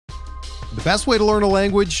The best way to learn a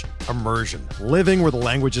language? Immersion. Living where the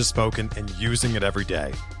language is spoken and using it every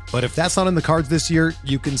day. But if that's not in the cards this year,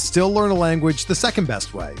 you can still learn a language the second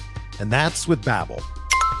best way, and that's with Babbel.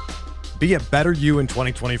 Be a better you in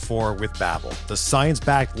 2024 with Babbel, the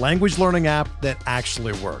science-backed language learning app that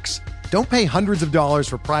actually works. Don't pay hundreds of dollars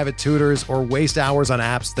for private tutors or waste hours on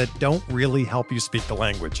apps that don't really help you speak the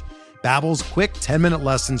language. Babbel's quick 10-minute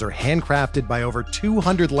lessons are handcrafted by over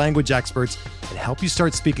 200 language experts and help you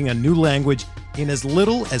start speaking a new language in as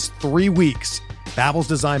little as 3 weeks. Babbel's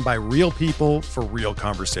designed by real people for real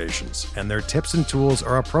conversations, and their tips and tools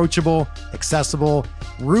are approachable, accessible,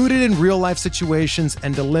 rooted in real-life situations,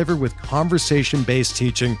 and delivered with conversation-based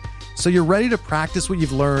teaching, so you're ready to practice what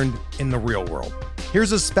you've learned in the real world.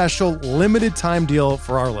 Here's a special limited-time deal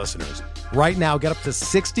for our listeners. Right now, get up to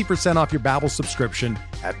 60% off your Babbel subscription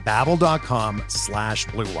at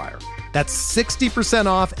babbel.com/Blue Wire. That's 60%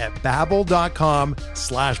 off at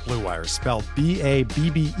babbel.com/Blue Wire, spelled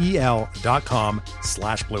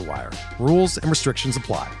BABBEL.com/Blue Wire. Rules and restrictions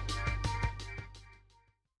apply.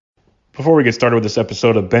 Before we get started with this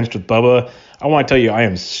episode of Benched with Bubba, I want to tell you I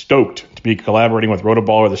am stoked to be collaborating with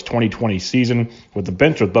Rotoballer this 2020 season with the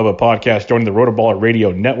Benched with Bubba podcast joining the Rotoballer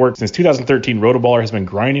Radio Network. Since 2013, Rotoballer has been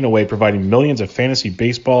grinding away, providing millions of fantasy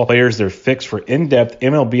baseball players their fix for in-depth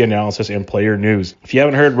MLB analysis and player news. If you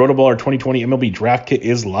haven't heard, Rotoballer 2020 MLB Draft Kit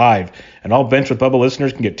is live, and all Benched with Bubba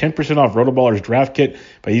listeners can get 10% off Rotoballer's Draft Kit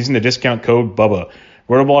by using the discount code BUBBA.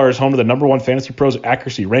 Rotoballer is home to the number one Fantasy Pros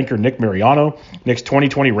accuracy ranker, Nick Mariano. Nick's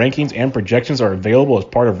 2020 rankings and projections are available as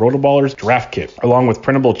part of Rotoballer's Draft Kit, along with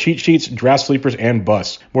printable cheat sheets, draft sleepers, and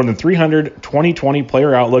busts. More than 300 2020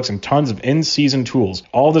 player outlooks and tons of in-season tools.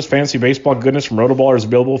 All this fantasy baseball goodness from Rotoballer is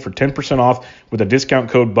available for 10% off with a discount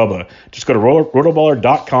code BUBBA. Just go to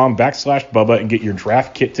rotoballer.com/Bubba and get your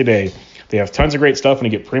Draft Kit today. They have tons of great stuff and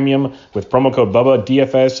you get premium with promo code BUBBA,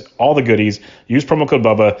 DFS, all the goodies. Use promo code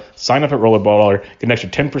BUBBA, sign up at Rollerballer, get an extra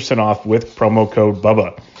 10% off with promo code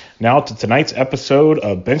BUBBA. Now to tonight's episode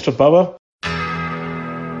of Benched with Bubba.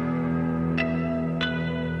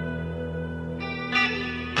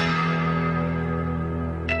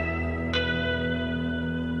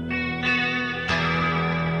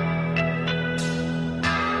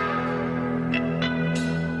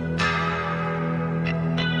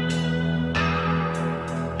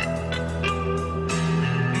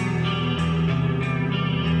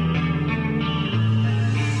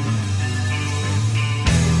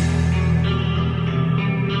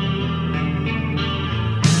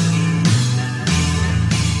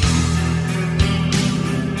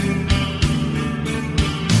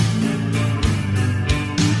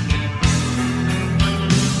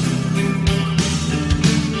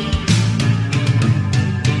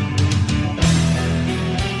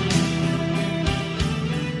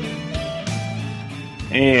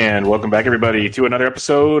 And welcome back, everybody, to another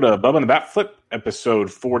episode of Bubba and the Bat Flip,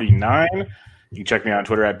 episode 49. You can check me out on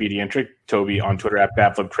Twitter at BDentric, Toby on Twitter at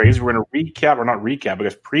BatFlipCrazy. We're going to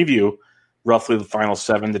preview roughly the final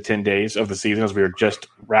 7 to 10 days of the season as we were just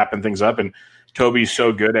wrapping things up. And Toby's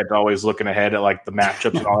so good at always looking ahead at like the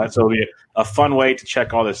matchups and all that. So it'll be a fun way to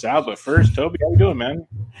check all this out. But first, Toby, how you doing, man?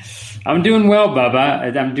 I'm doing well,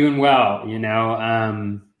 Bubba. I'm doing well, you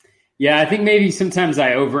know. Yeah, I think maybe sometimes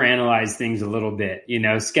I overanalyze things a little bit, you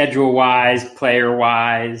know, schedule-wise,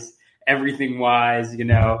 player-wise, everything-wise, you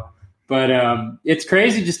know. But it's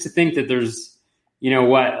crazy just to think that there's,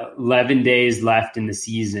 11 days left in the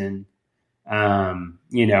season.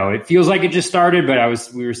 It feels like it just started, but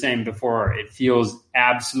we were saying before, it feels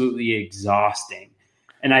absolutely exhausting.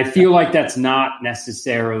 And I feel like that's not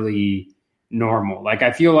necessarily normal. Like,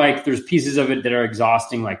 I feel like there's pieces of it that are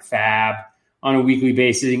exhausting, like Fab on a weekly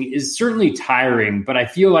basis is certainly tiring, but I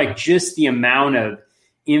feel like just the amount of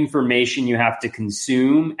information you have to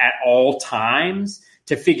consume at all times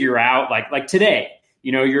to figure out, like today,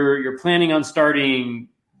 you're planning on starting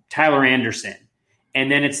Tyler Anderson,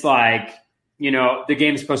 and then it's like, the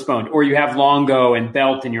game's postponed, or you have Longo and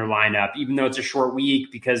Belt in your lineup, even though it's a short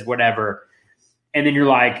week because whatever. And then you're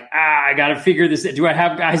like, I got to figure this. Do I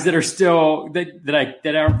have guys that are still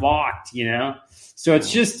that aren't locked, So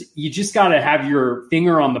it's just, you just got to have your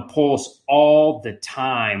finger on the pulse all the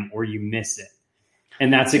time or you miss it.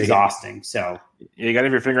 And that's exhausting. So you got to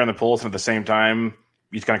have your finger on the pulse. And at the same time,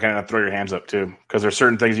 you just kind of throw your hands up too. Because there's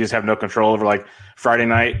certain things you just have no control over. Like Friday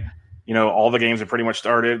night, all the games have pretty much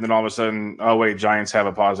started. And then all of a sudden, oh wait, Giants have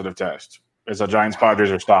a positive test. It's a Giants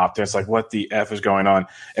Padres are stopped. And it's like, what the F is going on?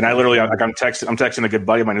 And I literally, I'm texting a good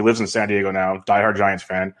buddy of mine who lives in San Diego now, diehard Giants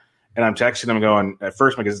fan. And I'm texting them going, at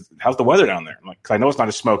first, I'm like, how's the weather down there? I'm like, because I know it's not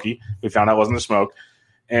as smoky. We found out it wasn't the smoke.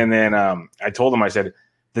 And then I told him, I said,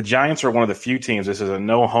 the Giants are one of the few teams. This is a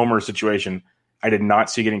no homer situation. I did not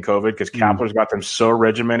see getting COVID because Kapler's got them so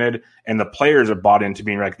regimented, and the players have bought into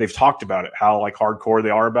being like, they've talked about it, how like hardcore they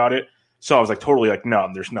are about it. So I was like totally like, no,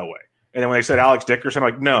 there's no way. And then when they said Alex Dickerson, I'm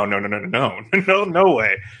like, no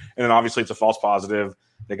way. And then obviously it's a false positive.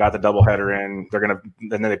 They got the doubleheader in.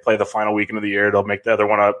 And then they play the final weekend of the year. They'll make the other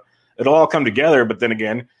one up. It'll all come together. But then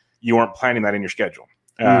again, you weren't planning that in your schedule.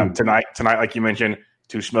 Tonight, like you mentioned,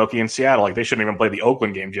 too smoky in Seattle. Like they shouldn't even play the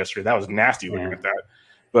Oakland games yesterday. That was nasty looking at that.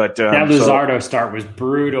 But that Luzardo start was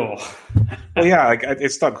brutal. Well, yeah, like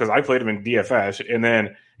it's tough because I played him in DFS, and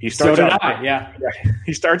then he starts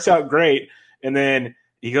he starts out great, and then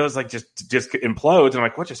he goes like just implodes, and I'm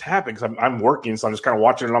like, what just happened? Because I'm working, so I'm just kind of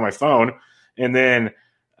watching it on my phone, and then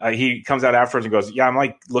he comes out afterwards and goes, yeah, I'm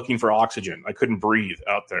like looking for oxygen. I couldn't breathe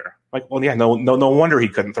out there. Like, well, yeah, no wonder he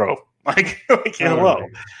couldn't throw. Like hello.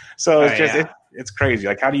 So it's it's crazy.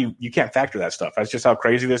 Like, how do you can't factor that stuff? That's just how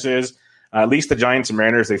crazy this is. At least the Giants and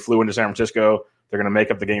Mariners, they flew into San Francisco. They're going to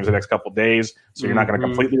make up the games the next couple of days, so you're not going to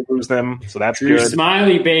completely lose them. So that's Drew good.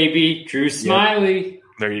 Smiley, baby. Drew Smiley. Yep.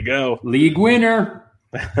 There you go. League winner.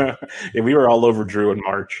 Yeah, we were all over Drew in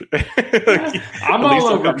March. I'm all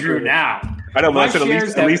over Drew now. I know, but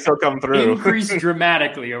at least he'll come through. Increased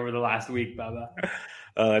dramatically over the last week, Bubba.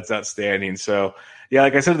 That's outstanding. So, yeah,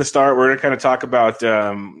 like I said at the start, we're going to kind of talk about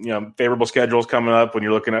favorable schedules coming up when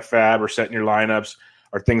you're looking at Fab or setting your lineups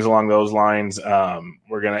or things along those lines.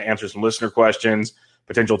 We're going to answer some listener questions,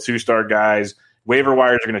 potential 2-star guys. Waiver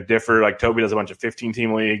wires are going to differ. Like Toby does a bunch of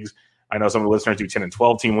 15-team leagues. I know some of the listeners do 10 and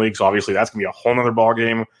 12-team leagues, so obviously that's going to be a whole other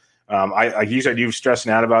ballgame. I usually do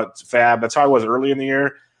stressing out about Fab. That's how I was early in the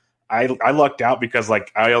year. I lucked out because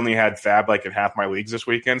like I only had Fab like in half my leagues this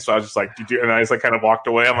weekend, so I was just like, and I just like kind of walked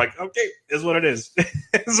away. I'm like, okay, this is what it is.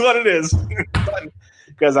 This is what it is.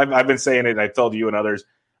 Because I've been saying it, and I've told you and others.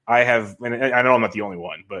 I have, and I know I'm not the only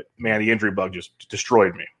one, but man, the injury bug just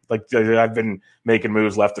destroyed me. Like I've been making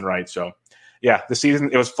moves left and right. So yeah, the season,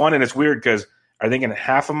 it was fun, and it's weird because I think in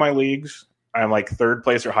half of my leagues, I'm like third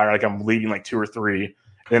place or higher. Like I'm leading like 2 or 3. And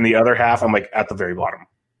then the other half, I'm like at the very bottom.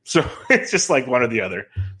 So it's just like one or the other.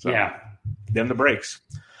 So, yeah. Then the breaks.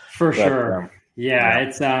 For sure.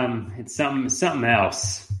 It's something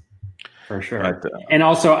else. For sure. And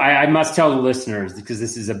also I must tell the listeners, because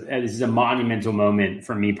this is a monumental moment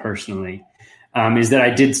for me personally, is that I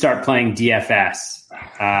did start playing DFS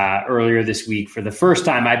earlier this week for the first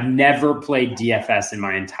time. I've never played DFS in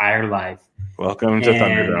my entire life. Welcome to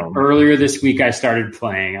Thunderdome. Earlier this week, I started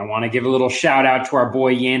playing. I want to give a little shout out to our boy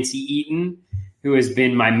Yancey Eaton, who has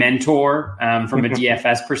been my mentor from a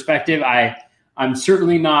DFS perspective. I'm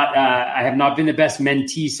certainly not. I have not been the best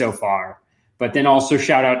mentee so far. But then also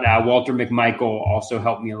shout out Walter McMichael also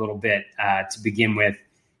helped me a little bit to begin with,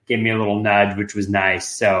 gave me a little nudge, which was nice.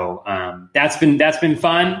 So that's been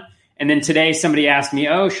fun. And then today somebody asked me,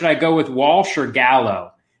 should I go with Walsh or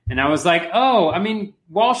Gallo? And I was like,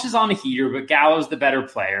 Walsh is on a heater, but Gallo's the better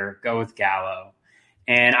player. Go with Gallo.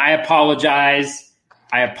 And I apologize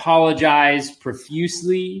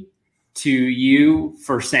profusely to you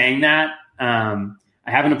for saying that. I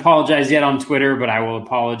haven't apologized yet on Twitter, but I will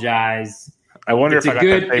apologize. I wonder if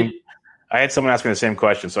I had someone ask me the same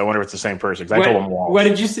question, so I wonder if it's the same person. Because I told him Walsh. What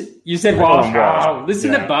did you say? You said Walsh. Oh,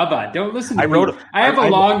 listen to Bubba. Don't listen to me. I have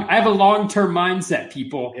a long-term mindset,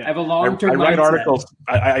 people. Yeah. I have a long-term mindset. I write articles.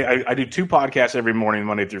 I do 2 podcasts every morning,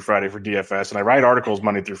 Monday through Friday for DFS, and I write articles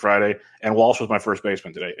Monday through Friday, and Walsh was my first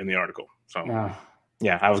baseman today in the article. So,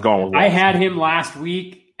 yeah, I was going with Walsh. I had him last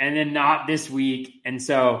week and then not this week, and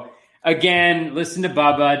so – again, listen to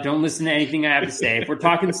Bubba. Don't listen to anything I have to say. If we're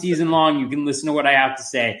talking season long, you can listen to what I have to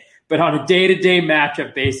say. But on a day-to-day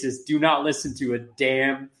matchup basis, do not listen to a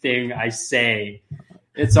damn thing I say.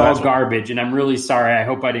 It's all garbage, and I'm really sorry. I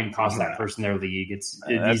hope I didn't cost that person their league.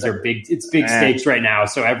 These are big. It's big stakes right now.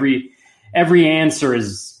 So every answer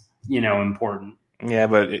is important. Yeah,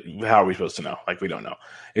 but how are we supposed to know? Like we don't know.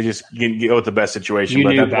 It just you go with the best situation. You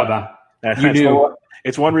knew, Bubba. You knew.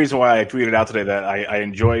 It's one reason why I tweeted out today that I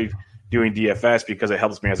enjoy doing DFS because it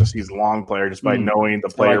helps me as a season-long player just by knowing the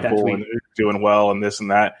player pool and who's doing well and this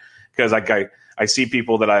and that. Because I see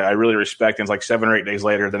people that I really respect, and it's like 7 or 8 days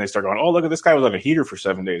later, then they start going, oh, look at this guy was on a heater for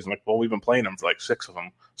 7 days. I'm like, well, we've been playing him for like 6 of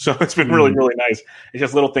them. So it's been really, really nice. It's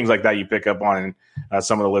just little things like that you pick up on. And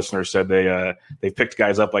some of the listeners said they picked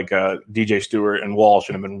guys up like DJ Stewart and Walsh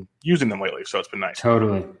and have been using them lately. So it's been nice.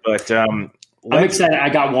 Totally. But I'm excited. I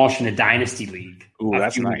got Walsh in a dynasty league. Ooh,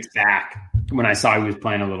 that's nice. Back when I saw he was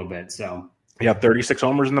playing a little bit. So yeah, 36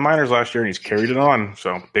 homers in the minors last year, and he's carried it on.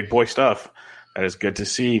 So big boy stuff. That is good to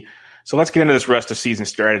see. So let's get into this rest of season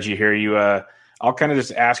strategy here. I'll kind of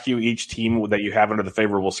just ask you each team that you have under the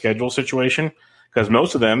favorable schedule situation, because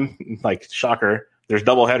most of them, like shocker, there's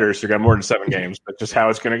double headers. So you got more than 7 games. That's just how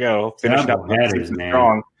it's going to go. Finish up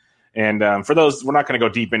strong. And for those, we're not going to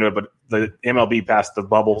go deep into it, but the MLB passed the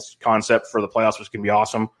bubbles concept for the playoffs, which can be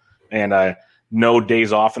awesome. And no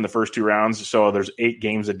days off in the first 2 rounds. So there's 8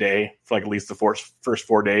 games a day for like at least the first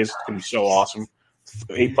 4 days. It's going to be so awesome.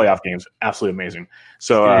 8 playoff games. Absolutely amazing.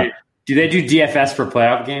 So do they do DFS for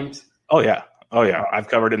playoff games? Oh, yeah. I've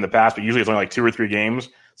covered it in the past, but usually it's only like 2 or 3 games.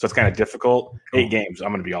 So it's kind of difficult. 8 games. I'm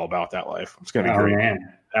going to be all about that life. It's going to be great. Man.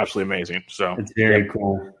 Absolutely amazing. So it's very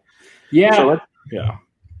cool. Yeah. So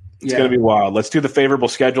it's going to be wild. Let's do the favorable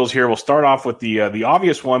schedules here. We'll start off with the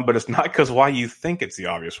obvious one, but it's not because why you think it's the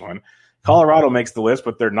obvious one. Colorado makes the list,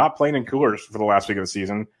 but they're not playing in coolers for the last week of the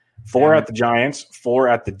season. 4 at the Giants, 4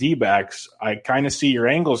 at the D-backs. I kind of see your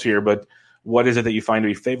angles here, but what is it that you find to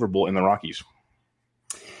be favorable in the Rockies?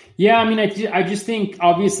 Yeah, I mean, I just think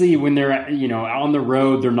obviously when they're on the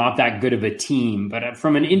road, they're not that good of a team. But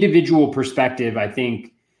from an individual perspective, I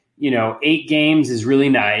think 8 games is really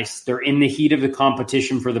nice. They're in the heat of the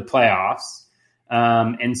competition for the playoffs.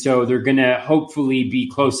 And so they're going to hopefully be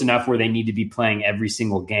close enough where they need to be playing every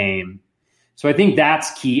single game. So I think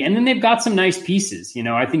that's key. And then they've got some nice pieces.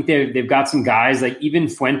 I think they've got some guys like even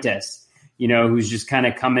Fuentes, who's just kind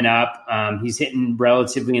of coming up. He's hitting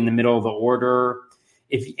relatively in the middle of the order.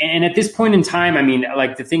 And at this point in time, I mean,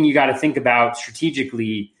 like the thing you got to think about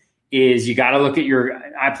strategically is you got to look at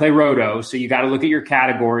I play Roto, so you got to look at your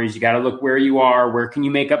categories. You got to look where you are, where can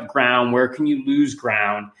you make up ground, where can you lose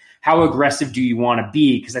ground, how aggressive do you want to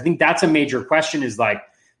be? Because I think that's a major question is like,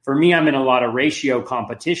 for me, I'm in a lot of ratio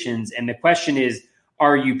competitions. And the question is,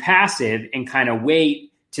 are you passive and kind of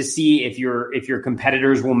wait to see if your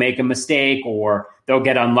competitors will make a mistake or they'll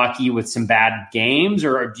get unlucky with some bad games?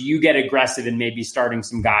 Or do you get aggressive and maybe starting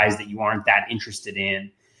some guys that you aren't that interested in?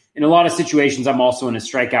 In a lot of situations, I'm also in a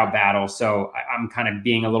strikeout battle. So I'm kind of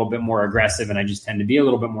being a little bit more aggressive, and I just tend to be a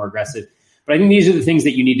little bit more aggressive. But I think these are the things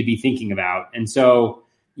that you need to be thinking about. And so,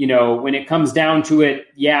 when it comes down to it,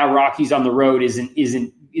 Rockies on the road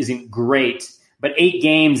isn't great, but 8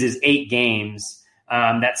 games is 8 games.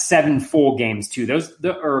 That's 7 full games too.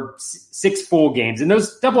 Or 6 full games, and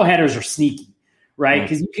those double headers are sneaky, right?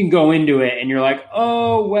 Because you can go into it and you're like,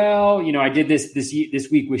 oh well, I did this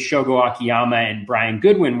week with Shogo Akiyama and Brian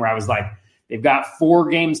Goodwin, where I was like, they've got 4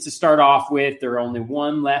 games to start off with. They're only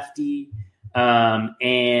 1 lefty,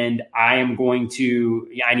 and I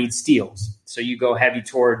need steals. So you go heavy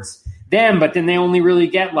towards them, but then they only really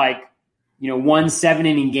get like 1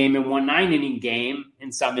 7-inning game and 1 9-inning game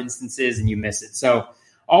in some instances, and you miss it. So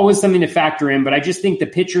always something to factor in, but I just think the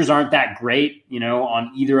pitchers aren't that great,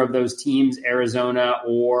 on either of those teams, Arizona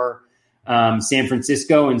or San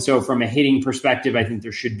Francisco. And so from a hitting perspective, I think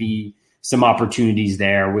there should be some opportunities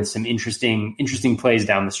there with some interesting plays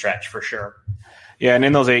down the stretch for sure. Yeah, and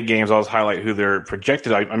in those 8 games, I'll just highlight who they're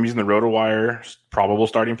projected. I'm using the RotoWire probable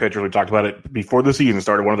starting pitcher. We talked about it before the season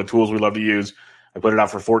started, one of the tools we love to use. I put it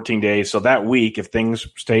out for 14 days. So that week, if things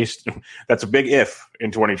stay – that's a big if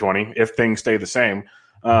in 2020. If things stay the same,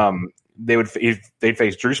 they'd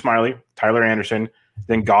face Drew Smyly, Tyler Anderson,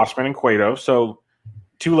 then Gausman and Cueto. So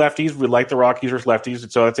 2 lefties. We like the Rockies versus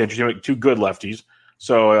lefties. So that's interesting. 2 good lefties.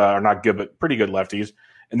 So not good, but pretty good lefties.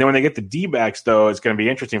 And then when they get the D-backs, though, it's going to be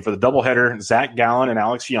interesting for the doubleheader, Zach Gallen and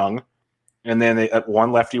Alex Young. And then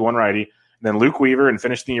 1 lefty, 1 righty. And then Luke Weaver and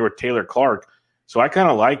finish the year with Taylor Clark. So I kind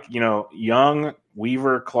of like, Young,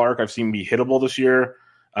 Weaver, Clark. I've seen be hittable this year.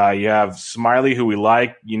 You have Smyly, who we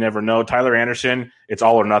like. You never know. Tyler Anderson, it's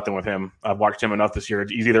all or nothing with him. I've watched him enough this year.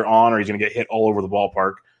 He's either on or he's going to get hit all over the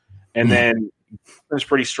ballpark. And then it's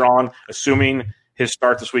pretty strong, assuming his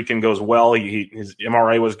start this weekend goes well. His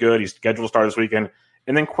MRA was good. He's scheduled to start this weekend.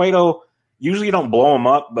 And then Cueto, usually you don't blow him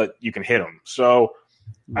up, but you can hit him. So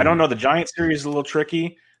I don't know. The Giants series is a little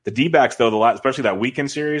tricky. The D-backs, though, especially that weekend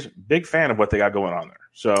series, big fan of what they got going on there.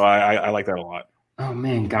 So I like that a lot. Oh,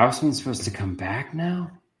 man, Gausman's supposed to come back now?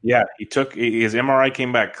 Yeah, his MRI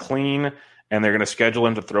came back clean, and they're going to schedule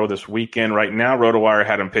him to throw this weekend. Right now, RotoWire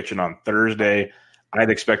had him pitching on Thursday. I'd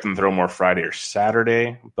expect him to throw more Friday or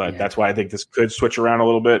Saturday, but that's why I think this could switch around a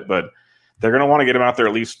little bit. But they're going to want to get him out there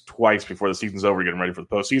at least twice before the season's over to get him ready for the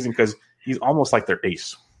postseason because he's almost like their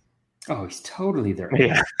ace. Oh, he's totally their ace.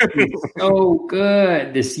 Yeah. He's so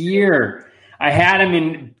good this year. I had him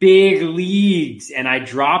in big leagues, and I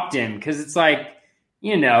dropped him because it's like,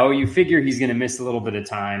 you figure he's going to miss a little bit of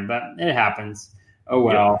time, but it happens. Oh,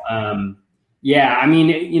 well. Yeah. I mean,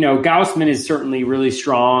 Gausman is certainly really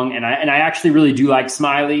strong, and I actually really do like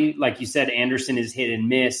Smyly. Like you said, Anderson is hit and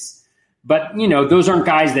miss. But, those aren't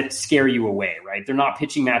guys that scare you away, right? They're not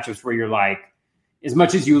pitching matchups where you're like, as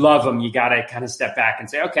much as you love him, you got to kind of step back and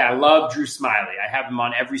say, okay, I love Drew Smyly. I have him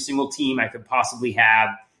on every single team I could possibly have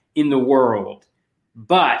in the world,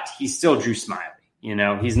 but he's still Drew Smyly.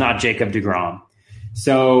 He's not Jacob deGrom.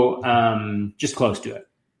 So just close to it.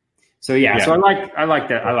 So yeah. So I like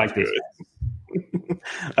that. I like this.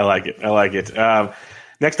 I like it.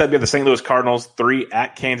 Next up, we have the St. Louis Cardinals, 3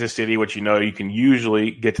 at Kansas City, which you can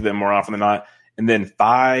usually get to them more often than not. And then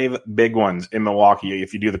 5 big ones in Milwaukee.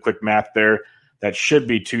 If you do the quick math there, that should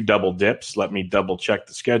be 2 double dips. Let me double check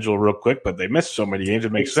the schedule real quick, but they missed so many games.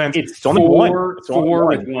 It makes sense. It's only four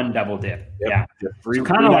with 1 double dip. Yep. Yeah. 3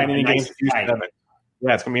 games.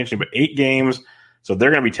 Yeah, it's going to be interesting, but 8 games. So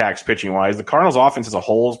they're going to be taxed pitching wise. The Cardinals offense as a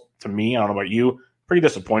whole, to me, I don't know about you, pretty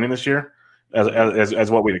disappointing this year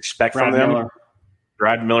as what we'd expect from them.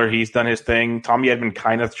 Brad Miller, he's done his thing. Tommy Edman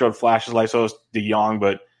kind of showed flashes like so is DeYoung,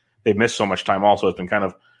 but they've missed so much time also. It's been kind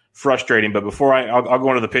of frustrating. But before I'll go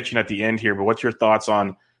into the pitching at the end here, but what's your thoughts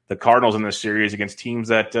on the Cardinals in this series against teams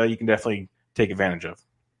that you can definitely take advantage of?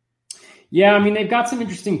 Yeah, I mean, they've got some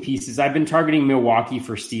interesting pieces. I've been targeting Milwaukee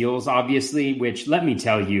for steals, obviously, which let me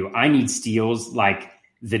tell you, I need steals like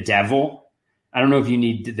the devil. I don't know if you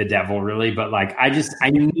need the devil really, but like I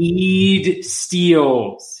need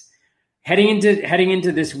steals. Heading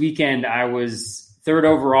into this weekend, I was 3rd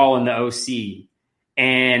overall in the OC,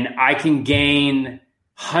 and I can gain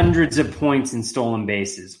hundreds of points in stolen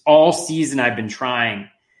bases. All season I've been trying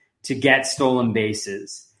to get stolen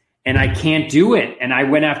bases, and I can't do it. And I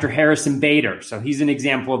went after Harrison Bader. So he's an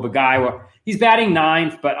example of a guy where he's batting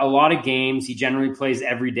 9th, but a lot of games. He generally plays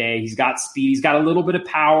every day. He's got speed. He's got a little bit of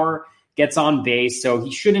power, gets on base. So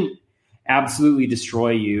he shouldn't absolutely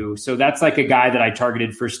destroy you. So that's like a guy that I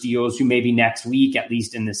targeted for steals who maybe next week, at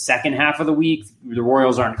least in the second half of the week, the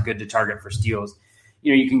Royals aren't good to target for steals.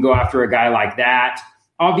 You can go after a guy like that.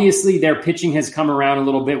 Obviously, their pitching has come around a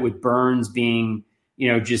little bit with Burns being,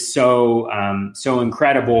 just so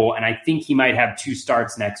incredible. And I think he might have 2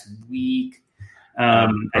 starts next week. I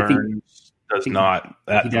think does not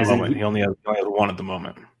at the moment. He only has 1 at the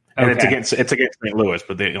moment, and okay. it's against St. Louis,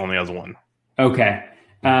 but he only has 1. Okay.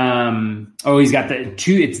 He's got the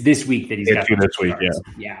 2. It's this week that he's got 2 this week. starts.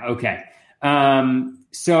 Yeah. Okay.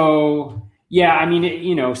 So yeah, I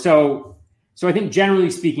mean, So I think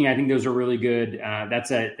generally speaking, I think those are really good.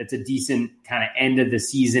 That's a decent kind of end of the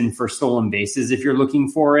season for stolen bases if you're looking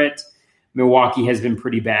for it. Milwaukee has been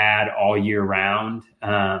pretty bad all year round.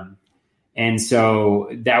 And so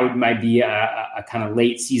that might be a kind of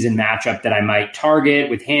late season matchup that I might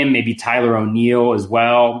target with him, maybe Tyler O'Neill as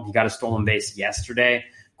well. He got a stolen base yesterday.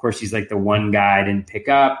 Of course, he's like the one guy I didn't pick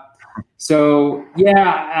up. So,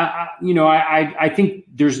 yeah, I think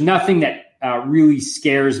there's nothing that really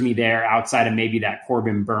scares me there outside of maybe that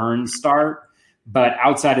Corbin Burns start. But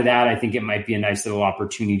outside of that, I think it might be a nice little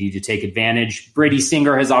opportunity to take advantage. Brady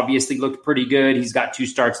Singer has obviously looked pretty good. He's got 2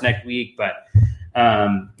 starts next week, but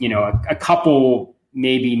a couple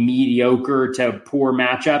maybe mediocre to poor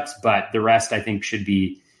matchups, but the rest I think should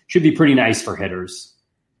be pretty nice for hitters.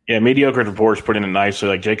 Yeah, mediocre to poor is putting it nice. So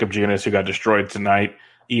like Jacob Giannis, who got destroyed tonight,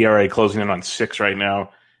 ERA closing in on 6 right now.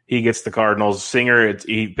 He gets the Cardinals. Singer,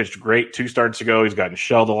 he pitched great 2 starts ago. He's gotten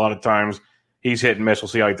shelled a lot of times. He's hit and miss. We'll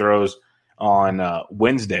see how he throws on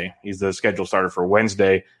Wednesday. He's the scheduled starter for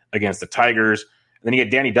Wednesday against the Tigers. And then you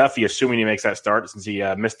get Danny Duffy, assuming he makes that start since he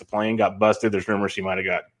missed the plane, got busted. There's rumors he might have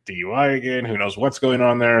got DUI again. Who knows what's going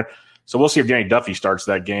on there. So we'll see if Danny Duffy starts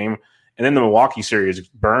that game. And then the Milwaukee series,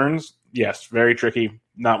 Burns, yes, very tricky.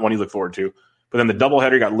 Not one you look forward to. But then the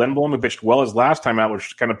doubleheader, you got Lindblom, who pitched well his last time out,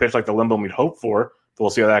 which kind of pitched like the Lindblom we'd hoped for. So we'll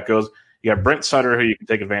see how that goes. You got Brent Sutter, who you can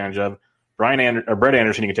take advantage of. Brett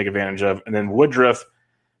Anderson, you can take advantage of. And then Woodruff,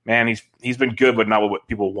 man, he's been good, but not what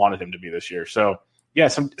people wanted him to be this year. So, yeah,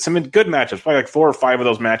 some good matchups. Probably like 4 or 5 of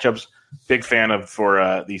those matchups. Big fan of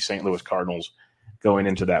for the St. Louis Cardinals going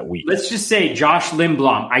into that week. Let's just say Josh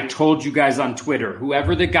Lindblom. I told you guys on Twitter,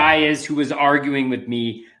 whoever the guy is who was arguing with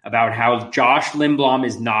me about how Josh Lindblom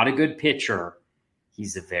is not a good pitcher,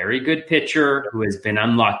 he's a very good pitcher who has been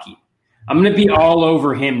unlucky. I'm going to be all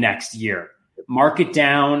over him next year. Mark it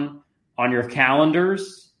down on your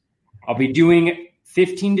calendars. I'll be doing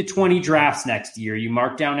 15 to 20 drafts next year. You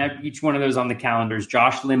mark down each one of those on the calendars.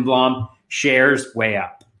 Josh Lindblom, shares way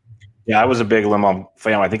up. Yeah, I was a big Lindblom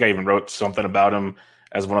fan. I think I even wrote something about him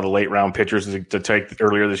as one of the late round pitchers to take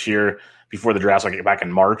earlier this year before the draft, like back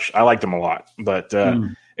in March. I liked him a lot, but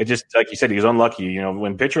it just, like you said, he was unlucky. You know,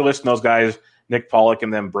 when pitcher lists and those guys, Nick Pollock,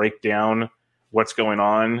 and them break down what's going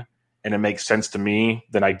on, and it makes sense to me,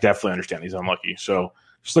 then I definitely understand he's unlucky. So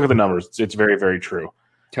just look at the numbers. It's very, very true.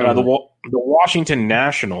 Totally. The Washington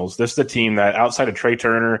Nationals, this is the team that outside of Trey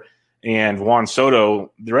Turner and Juan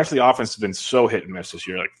Soto. The rest of the offense has been so hit and miss this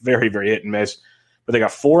year, like very, very hit and miss. But they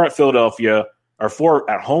got 4 at Philadelphia, or 4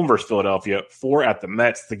 at home versus Philadelphia, 4 at the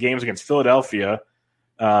Mets. The games against Philadelphia,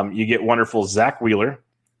 you get wonderful Zach Wheeler.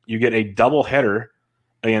 You get a doubleheader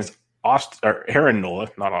against Aaron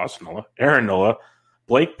Nola,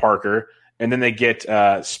 Blake Parker, and then they get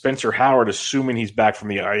Spencer Howard, assuming he's back from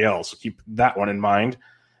the IL. So keep that one in mind.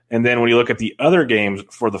 And then when you look at the other games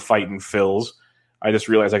for the Fightin' Phils, I just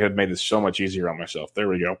realized I could have made this so much easier on myself. There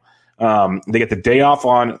we go. They get the day off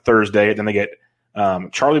on Thursday. Then they get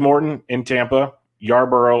Charlie Morton in Tampa,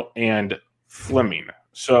 Yarborough, and Fleming.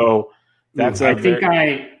 So that's I think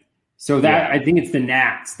it's the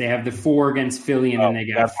Nats. They have the 4 against Philly, and then they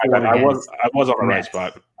get 4 I was on the right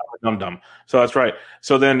spot. Dumb. So that's right.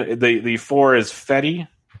 So then the 4 is Fetty.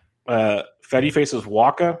 Fetty faces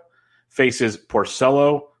Waka, faces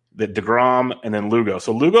Porcello, the DeGrom, and then Lugo.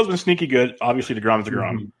 So Lugo's been sneaky good. Obviously, DeGrom's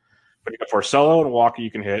DeGrom. Mm-hmm. But you got Porcello and Waka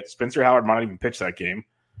you can hit. Spencer Howard might not even pitch that game.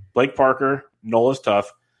 Blake Parker, Nola's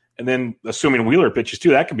tough. And then assuming Wheeler pitches too,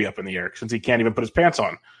 that could be up in the air since he can't even put his pants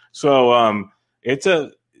on. So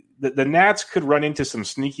the Nats could run into some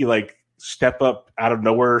sneaky like step up out of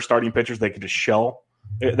nowhere starting pitchers they could just shell.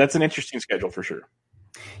 That's an interesting schedule for sure.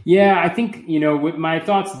 Yeah, I think, my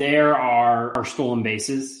thoughts there are stolen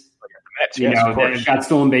bases. They've got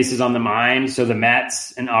stolen bases on the mind. So the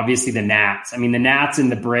Mets and obviously the Nats. I mean, the Nats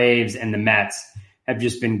and the Braves and the Mets have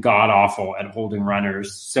just been god-awful at holding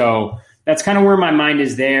runners. So that's kind of where my mind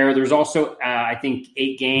is there. There's also, I think,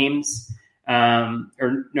 8 games.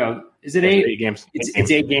 Is it 8? 8 games.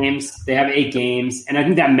 It's 8 games. They have 8 games. And I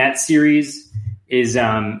think that Mets series is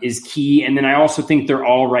key. And then I also think they're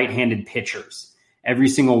all right-handed pitchers, every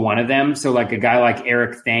single one of them. So like a guy like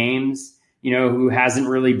Eric Thames, who hasn't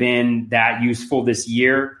really been that useful this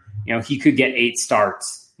year, he could get 8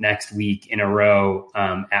 starts next week in a row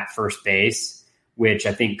at first base, which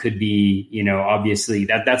I think could be, obviously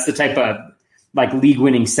that's the type of like league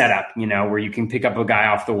winning setup, where you can pick up a guy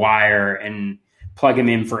off the wire and plug him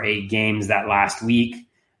in for 8 games that last week.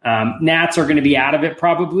 Nats are going to be out of it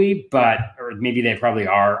probably, or maybe they probably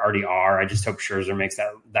already are. I just hope Scherzer makes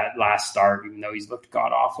that last start, even though he's looked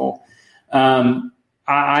god awful. But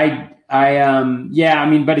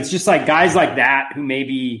it's just like guys like that who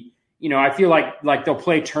maybe, I feel like they'll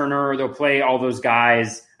play Turner, they'll play all those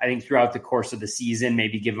guys, I think throughout the course of the season,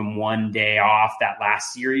 maybe give them one day off that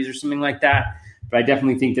last series or something like that. But I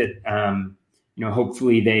definitely think that,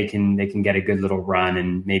 hopefully they can get a good little run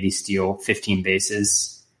and maybe steal 15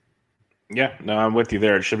 bases. Yeah, no, I'm with you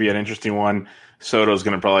there. It should be an interesting one. Soto's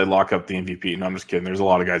going to probably lock up the MVP. No, I'm just kidding. There's a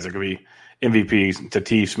lot of guys that could be MVPs,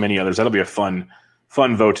 Tatis, many others. That'll be a fun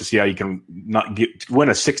vote to see how you can win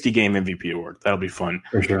a 60-game MVP award. That'll be fun.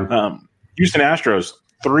 For sure. Houston Astros,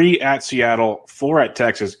 3 at Seattle, 4 at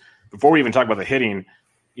Texas. Before we even talk about the hitting,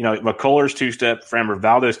 McCullers 2-step, Framber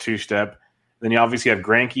Valdez 2-step. Then you obviously have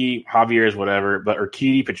Greinke, Javier's whatever, but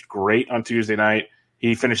Urquidy pitched great on Tuesday night.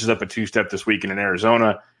 He finishes up a 2-step this weekend in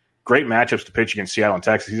Arizona. Great matchups to pitch against Seattle and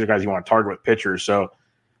Texas. These are guys you want to target with pitchers. So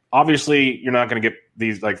obviously you're not going to get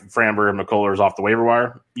these like Framber and McCullers off the waiver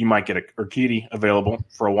wire. You might get a Urquidy available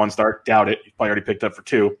for a 1-start. Doubt it. He's probably already picked up for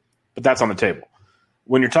 2, but that's on the table.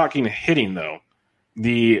 When you're talking hitting, though,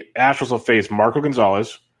 the Astros will face Marco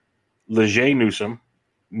Gonzalez, Leger Newsom,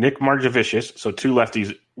 Nick Margevicius, so 2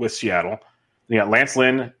 lefties with Seattle. Then you got Lance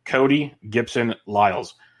Lynn, Cody, Gibson,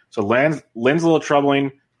 Lyles. So Lynn's a little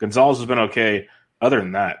troubling. Gonzalez has been okay. Other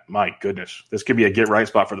than that, my goodness, this could be a get-right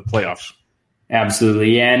spot for the playoffs.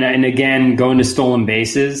 Absolutely, yeah. And again, going to stolen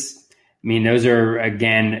bases, I mean, those are,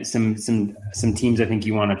 again, some teams I think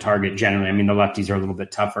you want to target generally. I mean, the lefties are a little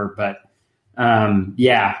bit tougher, but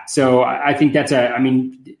so I think that's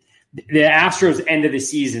the Astros' end of the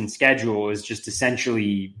season schedule is just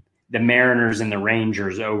essentially the Mariners and the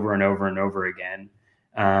Rangers over and over and over again.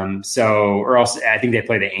 Or else I think they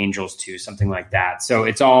play the Angels too, something like that. So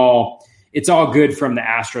it's all good from the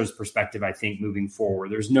Astros perspective, I think, moving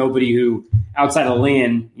forward. There's nobody who, outside of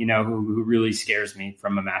Lynn, who really scares me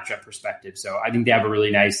from a matchup perspective. So I think they have a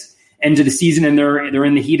really nice end to the season, and they're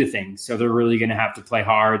in the heat of things. So they're really going to have to play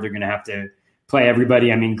hard. They're going to have to play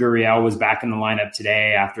everybody. I mean, Gurriel was back in the lineup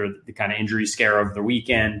today after the kind of injury scare of the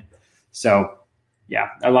weekend. So, yeah,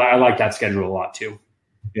 I like that schedule a lot too.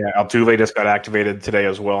 Yeah, Altuve just got activated today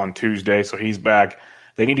as well on Tuesday, so he's back.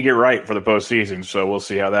 They need to get right for the postseason, so we'll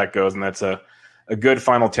see how that goes, and that's a good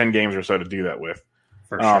final 10 games or so to do that with.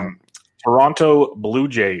 For sure. Toronto Blue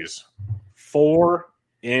Jays, 4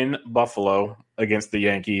 in Buffalo against the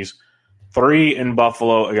Yankees, 3 in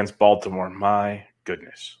Buffalo against Baltimore. My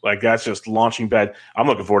goodness. Like, that's just launching pad. I'm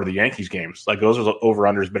looking forward to the Yankees games. Like, those are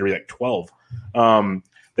over-unders better be like 12.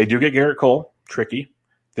 They They do get Garrett Cole, tricky.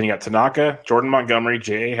 Then you got Tanaka, Jordan Montgomery,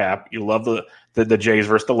 J.A. Happ. You love the Jays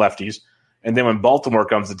versus the lefties. And then when Baltimore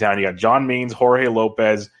comes to town, you got John Means, Jorge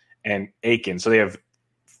Lopez, and Aiken. So they have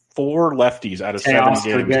 4 lefties out of 7 games.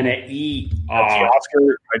 Oscar gonna eat.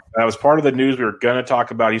 Oscar, that was part of the news we were going to talk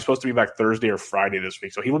about. He's supposed to be back Thursday or Friday this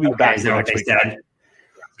week, so he will be back next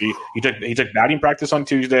week. He took batting practice on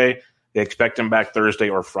Tuesday. They expect him back Thursday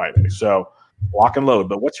or Friday. So lock and load.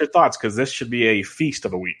 But what's your thoughts? Because this should be a feast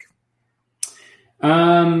of a week.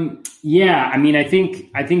 Yeah, I mean, I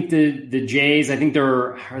think the Jays,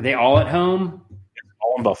 are they all at home?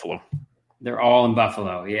 All in Buffalo. They're all in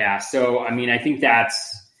Buffalo. Yeah. So, I mean, I think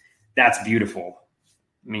that's beautiful.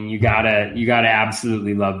 I mean, you gotta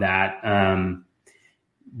absolutely love that.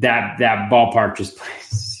 That ballpark just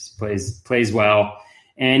plays well.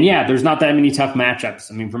 And yeah, there's not that many tough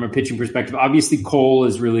matchups. I mean, from a pitching perspective, obviously Cole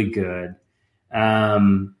is really good.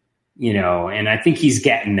 And I think he's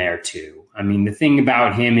getting there too. I mean, the thing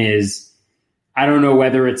about him is, I don't know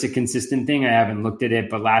whether it's a consistent thing. I haven't looked at it,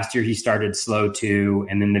 but last year he started slow too,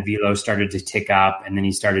 and then the velo started to tick up, and then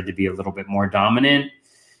he started to be a little bit more dominant.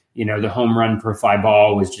 The home run per fly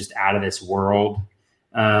ball was just out of this world.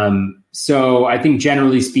 So I think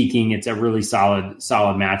generally speaking, it's a really solid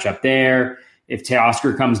matchup there. If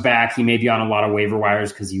Teoscar comes back, he may be on a lot of waiver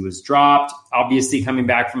wires because he was dropped. Obviously, coming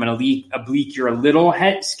back from an oblique, you're a little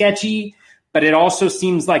sketchy. But it also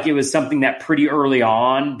seems like it was something that pretty early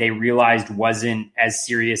on they realized wasn't as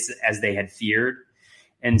serious as they had feared,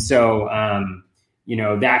 and so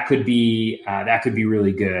that could be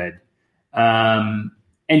really good.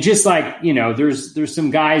 And just like there's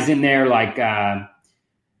some guys in there like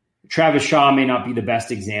Travis Shaw may not be the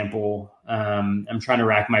best example. I'm trying to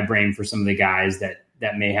rack my brain for some of the guys that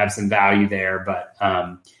may have some value there, but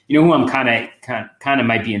who I'm kind of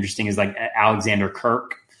might be interesting is like Alexander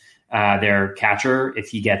Kirk. Their catcher, if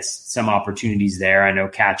he gets some opportunities there. I know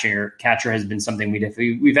catcher has been something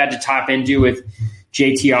we've had to tap into with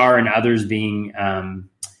JTR and others being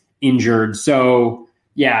injured. So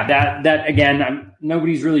yeah, that again,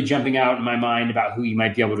 nobody's really jumping out in my mind about who you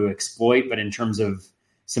might be able to exploit, but in terms of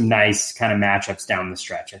some nice kind of matchups down the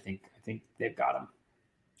stretch, I think they've got them.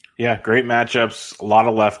 Yeah, great matchups, a lot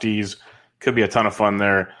of lefties, could be a ton of fun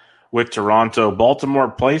there. With Toronto, Baltimore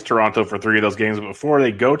plays Toronto for 3 of those games. But before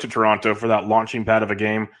they go to Toronto for that launching pad of a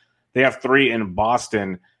game, they have 3 in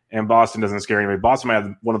Boston, and Boston doesn't scare anybody. Boston might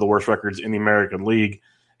have one of the worst records in the American League,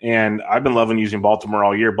 and I've been loving using Baltimore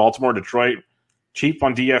all year. Baltimore, Detroit, cheap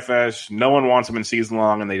on DFS. No one wants them in season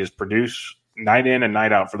long, and they just produce night in and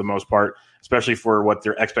night out for the most part, especially for what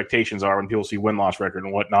their expectations are when people see win-loss record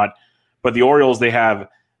and whatnot. But the Orioles, they have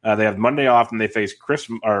Monday off, and they face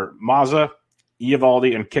Mazza,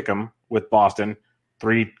 Eovaldi, and Kickham with Boston,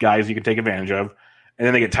 3 guys you can take advantage of. And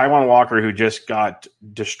then they get Taijuan Walker, who just got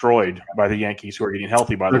destroyed by the Yankees, who are getting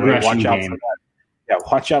healthy, by the way. Watch out for that. Yeah,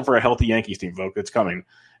 watch out for a healthy Yankees team, folks. It's coming.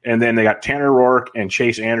 And then they got Tanner Roark and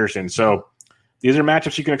Chase Anderson. So these are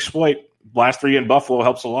matchups you can exploit. Last 3 in Buffalo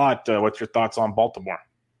helps a lot. What's your thoughts on Baltimore?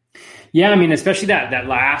 Yeah, I mean, especially that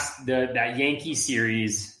Yankee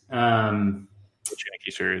series. Which Yankee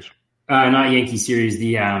series? Not Yankee series,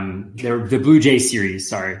 the Blue Jay series,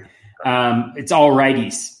 sorry. It's all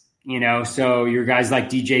righties, so your guys like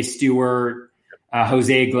DJ Stewart,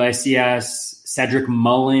 Jose Iglesias, Cedric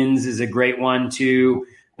Mullins is a great one too.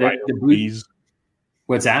 Ruiz.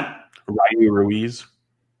 What's that? Ryu Ruiz.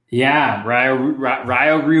 Yeah,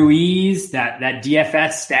 Ryo Ruiz, that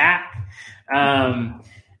DFS stack.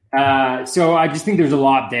 So I just think there's a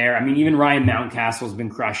lot there. I mean, even Ryan Mountcastle's been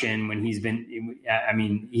crushing when he's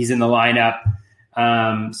in the lineup.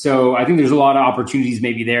 So I think there's a lot of opportunities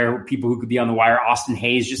maybe there. People who could be on the wire. Austin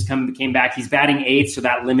Hayes just came back. He's batting 8th, so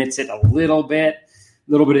that limits it a little bit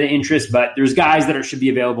of interest. But there's guys that should be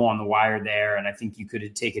available on the wire there, and I think you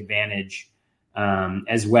could take advantage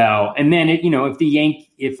as well. And then I have the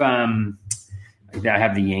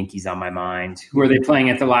Yankees on my mind. Who are they playing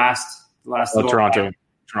at the last? Toronto.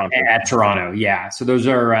 At Toronto, yeah. So those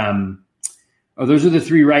are those are the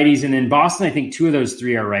 3 righties, and then Boston, I think 2 of those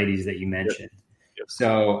 3 are righties that you mentioned. Yep.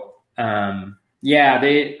 So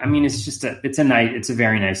it's a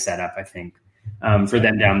very nice setup, I think, for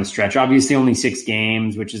them down the stretch. Obviously, only 6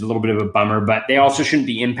 games, which is a little bit of a bummer, but they also shouldn't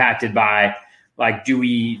be impacted by like, do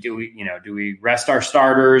we rest our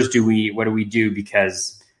starters? What do we do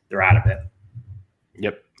because they're out of it?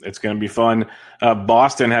 Yep, it's going to be fun.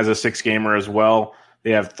 Boston has a 6-gamer as well.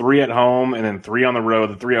 They have 3 at home and then 3 on the road.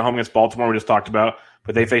 The 3 at home against Baltimore we just talked about,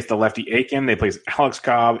 but they face the lefty Aiken. They face Alex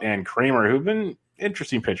Cobb and Kramer, who've been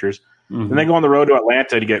interesting pitchers. Mm-hmm. Then they go on the road to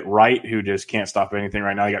Atlanta to get Wright, who just can't stop anything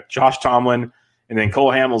right now. You got Josh Tomlin And then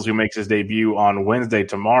Cole Hamels, who makes his debut on Wednesday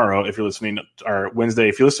tomorrow, if you're listening, or Wednesday,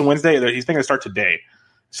 if you listen Wednesday, he's thinking to start today.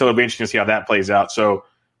 So it'll be interesting to see how that plays out. So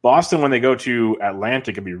Boston, when they go to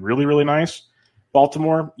Atlanta, could be really, really nice.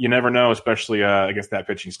 Baltimore, you never know, especially against that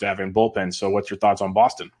pitching staff and bullpen. So what's your thoughts on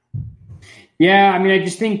Boston? Yeah, I mean, I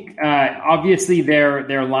just think obviously their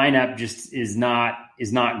lineup just is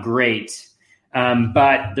not great.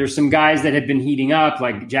 But there's some guys that have been heating up,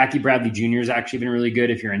 like Jackie Bradley Jr. has actually been really good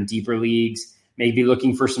if you're in deeper leagues. Maybe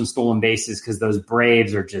looking for some stolen bases because those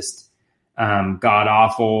Braves are just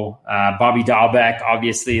god-awful. Bobby Dahlbeck,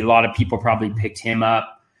 obviously, a lot of people probably picked him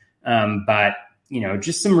up. But,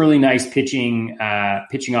 just some really nice pitching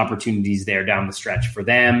opportunities there down the stretch for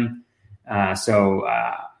them. I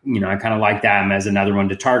kind of like them as another one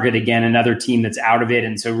to target. Again, another team that's out of it,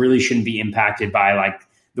 and so really shouldn't be impacted by like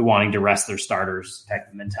the wanting to rest their starters type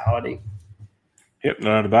of mentality. Yep, no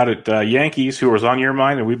doubt about it. Yankees, who was on your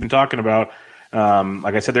mind and we've been talking about,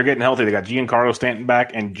 like I said, they're getting healthy. They got Giancarlo Stanton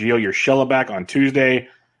back and Gio Urshela back on Tuesday.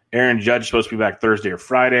 Aaron Judge supposed to be back Thursday or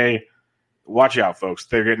Friday. Watch out, folks.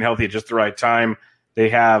 They're getting healthy at just the right time. They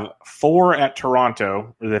have 4 at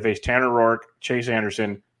Toronto, where they face Tanner Roark, Chase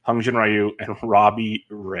Anderson, Hyun-Jin Ryu, and Robbie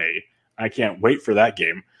Ray. I can't wait for that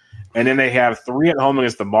game. And then they have 3 at home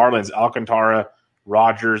against the Marlins, Alcantara,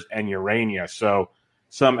 Rogers, and Urania. So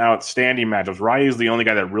some outstanding matchups. Ryu's the only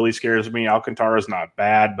guy that really scares me. Alcantara's not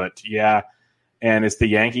bad, but yeah. And it's the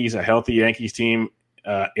Yankees, a healthy Yankees team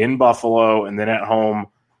in Buffalo, and then at home.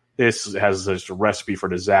 This has this recipe for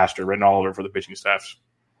disaster written all over for the pitching staffs.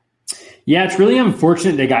 Yeah, it's really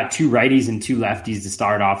unfortunate they got 2 righties and 2 lefties to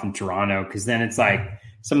start off in Toronto, because then it's like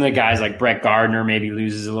some of the guys like Brett Gardner maybe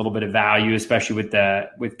loses a little bit of value, especially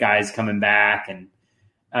with guys coming back. And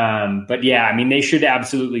but yeah, I mean, they should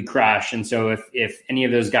absolutely crush. And so if any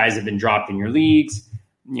of those guys have been dropped in your leagues,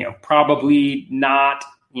 probably not,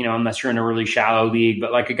 unless you're in a really shallow league.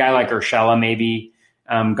 But like a guy like Urshela maybe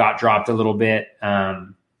got dropped a little bit.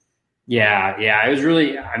 Yeah, it was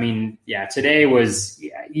really, today was,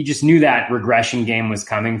 you just knew that regression game was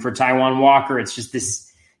coming for Taijuan Walker. It's just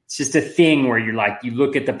a thing where you're like, you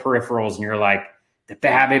look at the peripherals and you're like, the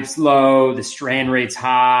BABIP's low, the strand rate's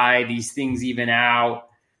high, these things even out.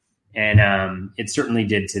 And it certainly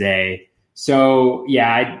did today. So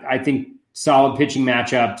yeah, I think solid pitching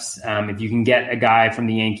matchups. If you can get a guy from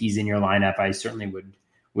the Yankees in your lineup, I certainly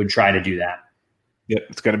would try to do that. Yep,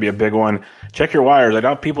 it's going to be a big one. Check your wires. I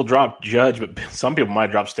know people dropped Judge, but some people might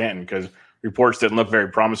drop Stanton because reports didn't look very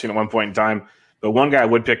promising at one point in time. But one guy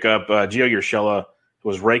would pick up Gio Urshela, who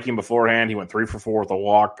was raking beforehand. He went 3 for 4 with a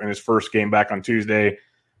walk in his first game back on Tuesday.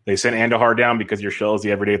 They sent Andujar down because Urshela is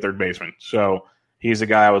the everyday third baseman. So he's a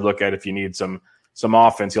guy I would look at if you need some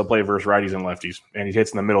offense. He'll play versus righties and lefties, and he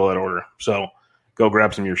hits in the middle of that order. So go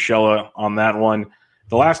grab some Urshela on that one.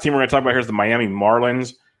 The last team we're going to talk about here is the Miami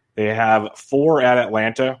Marlins. They have 4 at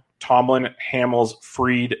Atlanta: Tomlin, Hamels,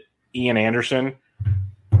 Fried, Ian Anderson.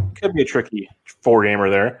 Could be a tricky 4-gamer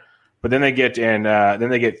there. But then they get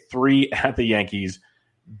 3 at the Yankees: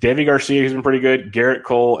 Deivi Garcia, who's been pretty good, Garrett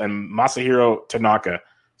Cole, and Masahiro Tanaka.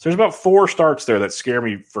 So there's about 4 starts there that scare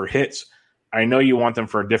me for hits. I know you want them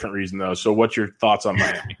for a different reason, though. So what's your thoughts on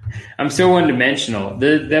Miami? I'm so one-dimensional.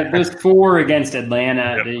 Those 4 against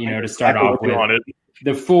Atlanta, to start off with.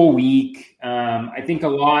 The full week, I think a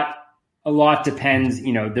lot depends.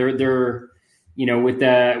 They're with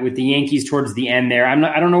the Yankees towards the end there.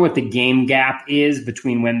 I don't know what the game gap is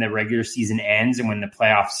between when the regular season ends and when the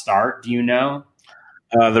playoffs start. Do you know?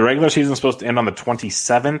 The regular season is supposed to end on the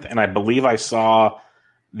 27th, and I believe I saw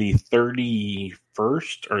the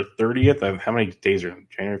 31st or 30th. Of how many days are in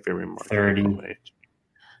January, February, March? 30.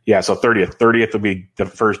 Yeah, so 30th. 30th will be the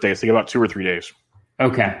first day. So about 2 or 3 days.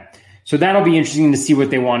 Okay. So that'll be interesting to see what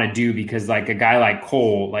they want to do, because like a guy like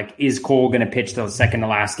Cole, is Cole going to pitch the second to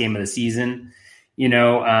last game of the season?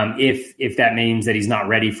 If that means that he's not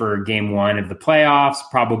ready for game 1 of the playoffs,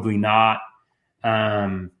 probably not.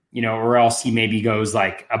 Or else he maybe goes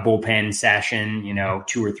like a bullpen session,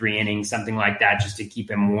 2 or 3 innings, something like that, just to keep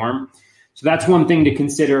him warm. So that's one thing to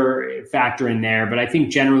consider, factor in there. But I think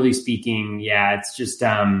generally speaking, yeah, it's just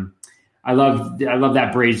I love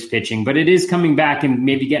that Braves pitching, but it is coming back and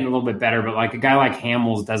maybe getting a little bit better. But like a guy like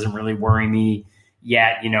Hamels doesn't really worry me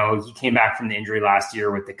yet. He came back from the injury last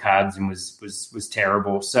year with the Cubs and was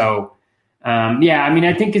terrible. So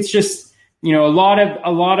I think it's just a lot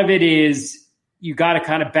of it is you got to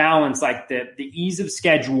kind of balance like the ease of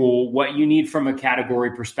schedule, what you need from a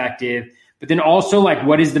category perspective, but then also like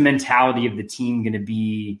what is the mentality of the team going to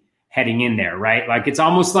be heading in there, right? Like it's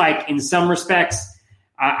almost like in some respects,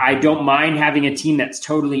 I don't mind having a team that's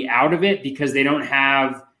totally out of it because they don't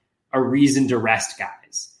have a reason to rest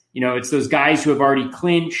guys. It's those guys who have already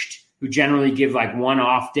clinched, who generally give like one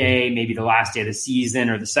off day, maybe the last day of the season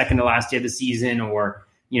or the second to last day of the season, or,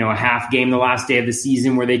 a half game the last day of the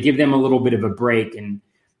season, where they give them a little bit of a break. And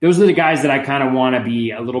those are the guys that I kind of want to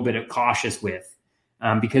be a little bit cautious with,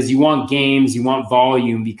 because you want games, you want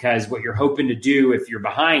volume, because what you're hoping to do, if you're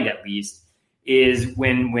behind at least, is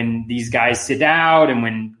when these guys sit out and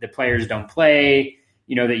when the players don't play,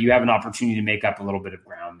 that you have an opportunity to make up a little bit of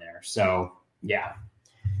ground there. So, yeah.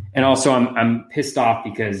 And also I'm pissed off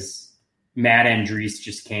because Matt Andrees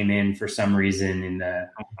just came in for some reason in the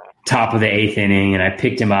top of the 8th inning, and I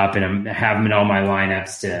picked him up and I have him in all my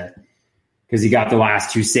lineups because he got the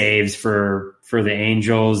last 2 saves for the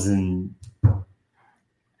Angels, and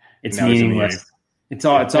it's meaningless. It's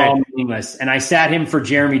all meaningless. And I sat him for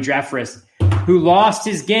Jeremy Jeffress, who lost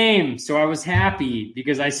his game, so I was happy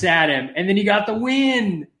because I sat him, and then he got the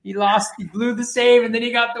win. He blew the save, and then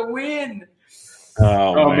he got the win.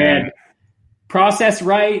 Oh man. Process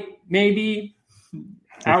right, maybe.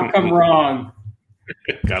 Outcome wrong.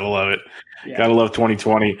 Gotta love it. Yeah. Gotta love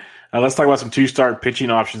 2020. Let's talk about some 2-start pitching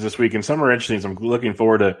options this week, and some are interesting, so I'm looking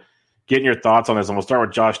forward to getting your thoughts on this. And we'll start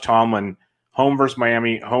with Josh Tomlin, home versus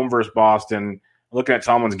Miami, home versus Boston. Looking at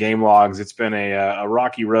Tomlin's game logs, it's been a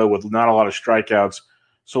rocky road with not a lot of strikeouts.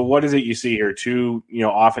 So what is it you see here? 2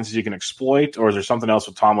 offenses you can exploit, or is there something else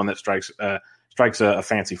with Tomlin that strikes a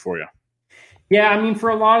fancy for you? Yeah, I mean, for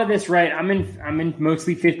a lot of this, right? I'm in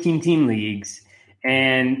mostly 15-team leagues,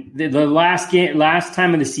 and the last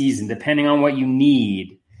time of the season, depending on what you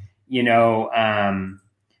need, there's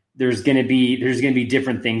going to be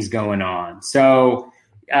different things going on. So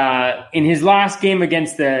in his last game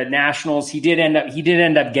against the Nationals, he did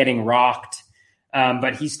end up getting rocked,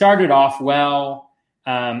 but he started off well.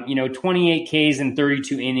 28 Ks in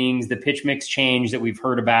 32 innings. The pitch mix change that we've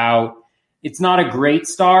heard about. It's not a great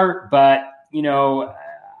start, but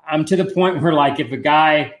I'm to the point where, like, if a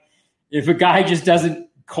guy just doesn't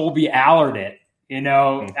Colby Allard it,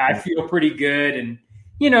 I feel pretty good. And,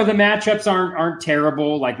 the matchups aren't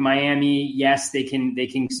terrible. Like Miami, yes, they can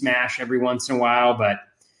smash every once in a while, but,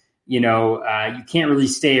 you can't really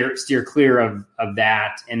steer clear of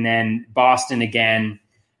that. And then Boston, again,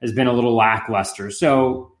 has been a little lackluster.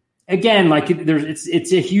 So, again, like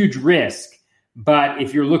it's a huge risk. But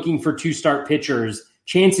if you're looking for 2-start pitchers,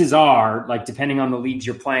 chances are, like, depending on the leagues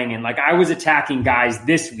you're playing in, like I was attacking guys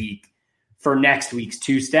this week for next week's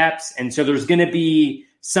 2 steps. And so there's going to be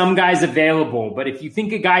some guys available. But if you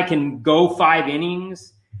think a guy can go 5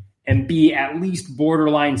 innings and be at least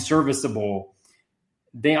borderline serviceable,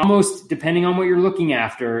 they almost, depending on what you're looking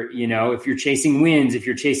after, if you're chasing wins, if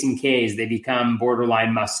you're chasing Ks, they become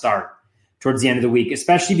borderline must start towards the end of the week,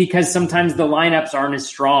 especially because sometimes the lineups aren't as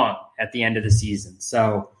strong at the end of the season.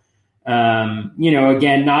 So,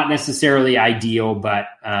 again, not necessarily ideal, but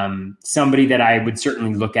somebody that I would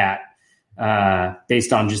certainly look at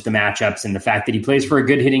based on just the matchups and the fact that he plays for a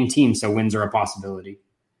good hitting team. So wins are a possibility.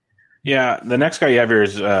 Yeah. The next guy you have here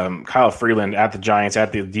is Kyle Freeland at the Giants,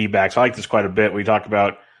 at the D-backs. I like this quite a bit. We talked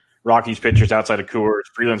about Rockies pitchers outside of Coors.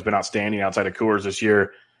 Freeland's been outstanding outside of Coors this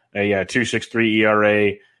year. A 2.63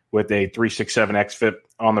 ERA with a 3.67 xFIP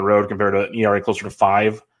on the road compared to an ERA closer to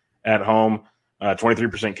 5 at home.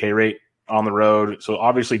 23% K rate on the road. So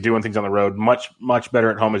obviously doing things on the road much, much better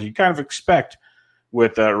at home, as you kind of expect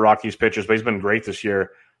with Rockies pitchers, but he's been great this year.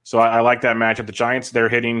 So I like that matchup. The Giants, they're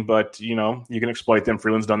hitting, but you can exploit them.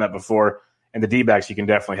 Freeland's done that before. And the D-backs you can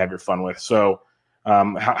definitely have your fun with. So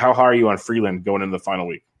how high are you on Freeland going into the final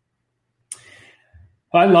week?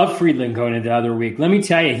 Well, I love Freeland going into the other week. Let me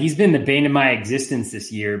tell you, he's been the bane of my existence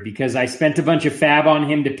this year because I spent a bunch of fab on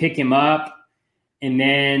him to pick him up. And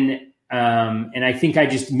then and I think I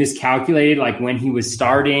just miscalculated like when he was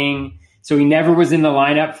starting. So he never was in the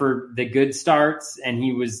lineup for the good starts, and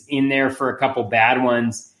he was in there for a couple bad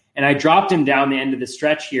ones. And I dropped him down the end of the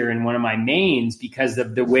stretch here in one of my mains because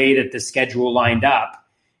of the way that the schedule lined up.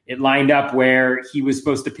 It lined up where he was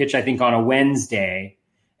supposed to pitch, I think, on a Wednesday,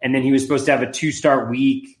 and then he was supposed to have a 2-start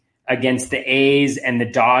week against the A's and the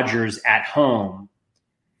Dodgers at home.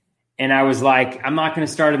 And I was like, I'm not going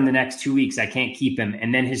to start him the next 2 weeks. I can't keep him.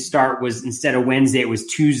 And then his start was, instead of Wednesday, it was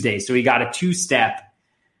Tuesday. So he got a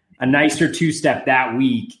nicer 2-step that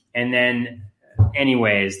week. And then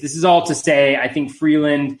anyways, this is all to say, I think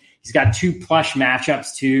Freeland, he's got 2 plush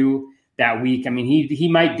matchups too that week. I mean, he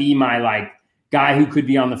might be my like guy who could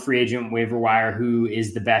be on the free agent waiver wire, who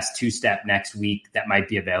is the best 2-step next week that might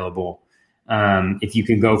be available. If you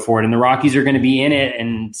can go for it. And the Rockies are going to be in it.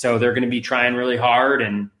 And so they're going to be trying really hard.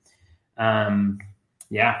 And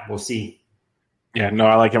we'll see. Yeah, no,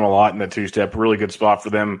 I like him a lot in the 2-step. Really good spot for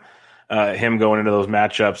them him going into those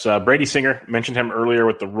matchups. Brady Singer, mentioned him earlier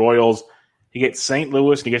with the Royals. He gets St.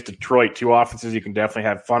 Louis and he gets Detroit, two offenses you can definitely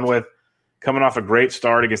have fun with. Coming off a great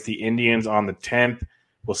start against the Indians on the 10th.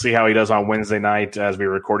 We'll see how he does on Wednesday night as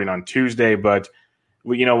we're recording on Tuesday. But,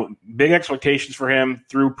 big expectations for him.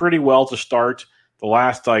 Threw pretty well to start. The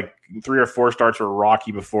last, 3 or 4 starts were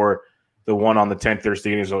rocky before the one on the 10th there,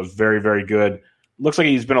 Steve. So it was very, very good. Looks like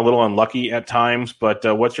he's been a little unlucky at times. But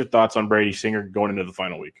what's your thoughts on Brady Singer going into the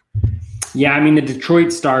final week? Yeah, the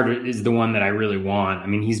Detroit start is the one that I really want.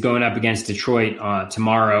 He's going up against Detroit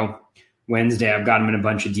tomorrow, Wednesday. I've got him in a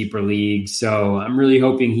bunch of deeper leagues. So I'm really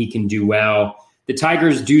hoping he can do well. The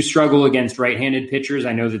Tigers do struggle against right-handed pitchers.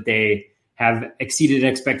 I know that they have exceeded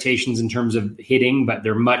expectations in terms of hitting, but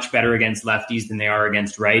they're much better against lefties than they are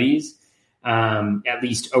against righties, at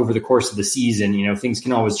least over the course of the season. Things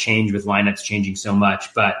can always change with lineups changing so much,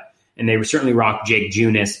 and they certainly rock Jake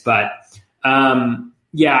Junis. But,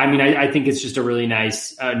 I think it's just a really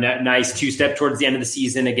nice two-step towards the end of the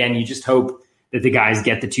season. Again, you just hope that the guys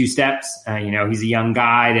get the 2 steps. He's a young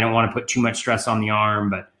guy. They don't want to put too much stress on the arm,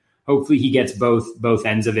 but hopefully he gets both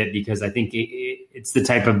ends of it, because I think it's the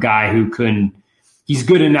type of guy he's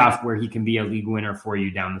good enough where he can be a league winner for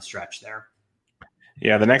you down the stretch there.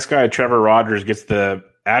 Yeah, the next guy, Trevor Rogers, gets at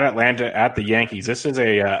Atlanta at the Yankees. This is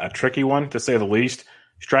a tricky one, to say the least.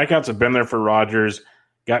 Strikeouts have been there for Rogers.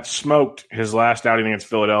 Got smoked his last outing against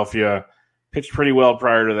Philadelphia. Pitched pretty well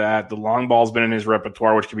prior to that. The long ball's been in his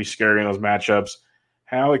repertoire, which can be scary in those matchups.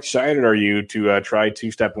 How excited are you to try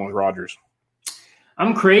two-stepping with Rogers?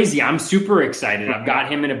 I'm crazy. I'm super excited. I've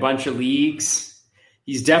got him in a bunch of leagues.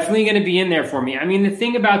 He's definitely going to be in there for me. The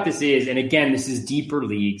thing about this is, and again, this is deeper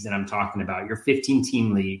leagues that I'm talking about, your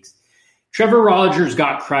 15-team leagues. Trevor Rogers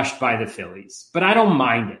got crushed by the Phillies, but I don't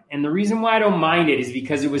mind it. And the reason why I don't mind it is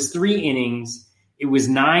because it was 3 innings. It was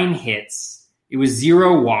 9 hits. It was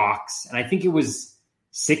 0 walks. And I think it was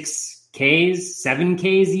 6 Ks, 7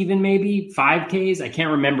 Ks even, maybe 5 Ks. I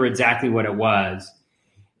can't remember exactly what it was.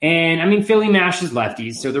 And Philly mashes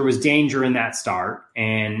lefties, so there was danger in that start.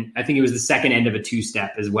 And I think it was the second end of a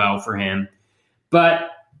 2-step as well for him. But,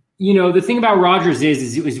 the thing about Rogers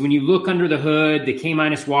is when you look under the hood, the K-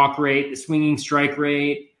 walk rate, the swinging strike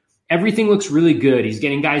rate, everything looks really good. He's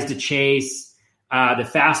getting guys to chase. The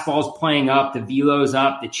fastball's playing up, the velo's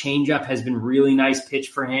up, the changeup has been really nice pitch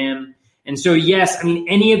for him. And so, yes,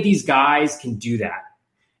 any of these guys can do that.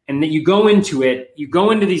 And that you go into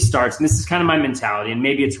these starts, and this is kind of my mentality, and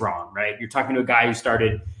maybe it's wrong, right? You're talking to a guy who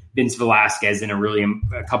started Vince Velasquez in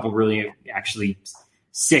actually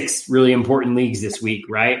 6 really important leagues this week,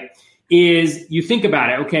 right? Is you think about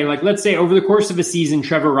it, okay, let's say over the course of a season,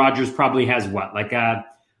 Trevor Rogers probably has a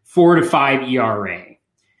 4 to 5 ERA.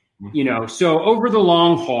 So over the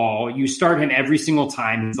long haul, you start him every single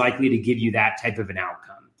time, he's likely to give you that type of an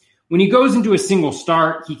outcome. When he goes into a single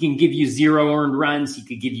start, he can give you 0 earned runs. He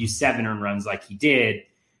could give you 7 earned runs like he did.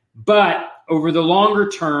 But over the longer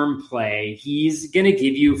term play, he's going to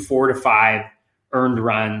give you 4 to 5 earned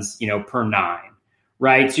runs, per 9,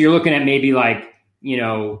 right? So you're looking at maybe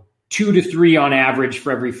 2 to 3 on average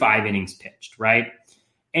for every 5 innings pitched, right?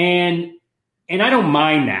 And I don't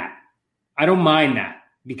mind that.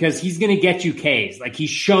 Because he's going to get you Ks. He's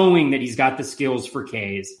showing that he's got the skills for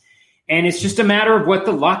Ks. And it's just a matter of what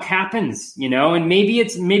the luck happens, and maybe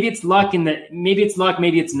it's luck maybe it's luck,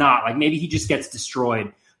 maybe it's not. Maybe he just gets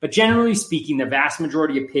destroyed. But generally speaking, the vast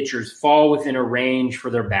majority of pitchers fall within a range for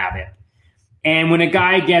their BABIP. And when a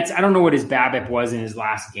guy gets, I don't know what his BABIP was in his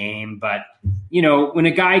last game, but when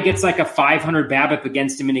a guy gets a 500 BABIP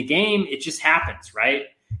against him in a game, it just happens, right?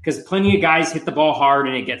 Because plenty of guys hit the ball hard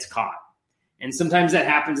and it gets caught. And sometimes that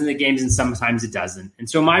happens in the games and sometimes it doesn't. And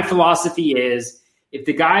so my philosophy is, if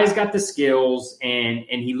the guy's got the skills and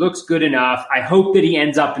he looks good enough, I hope that he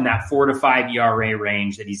ends up in that 4 to 5 ERA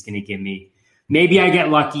range that he's going to give me. Maybe I get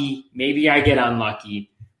lucky, maybe I get unlucky,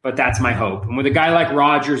 but that's my hope. And with a guy like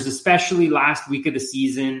Rogers, especially last week of the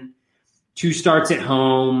season, 2 starts at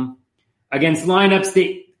home against lineups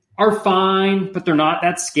that are fine, but they're not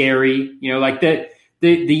that scary. The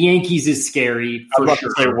Yankees is scary for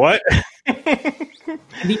sure. Say what?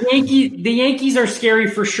 The Yankees are scary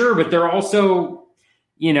for sure, but they're also,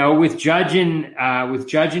 with Judge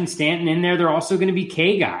and Stanton in there, they're also going to be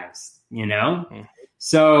K guys,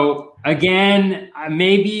 So again,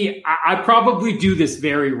 maybe I probably do this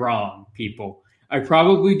very wrong, people. I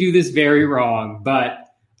probably do this very wrong,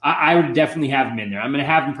 but I would definitely have him in there. I'm going to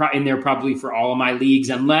have him in there probably for all of my leagues,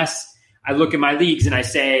 unless I look at my leagues and I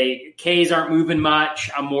say Ks aren't moving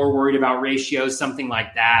much. I'm more worried about ratios, something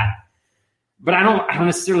like that. But I don't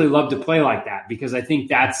necessarily love to play like that, because I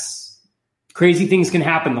think crazy things can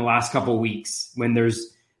happen the last couple of weeks when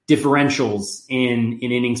there's differentials in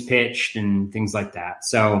innings pitched and things like that.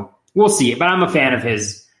 So we'll see. But I'm a fan of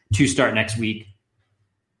his to start next week.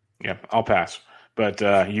 Yeah, I'll pass. But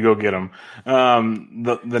you go get him.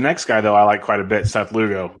 The next guy, though, I like quite a bit, Seth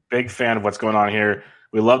Lugo. Big fan of what's going on here.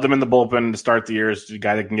 We loved him in the bullpen to start the year. He's a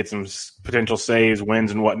guy that can get some potential saves,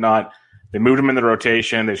 wins, and whatnot. They moved him in the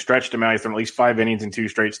rotation. They stretched him out. He's thrown at least 5 innings in 2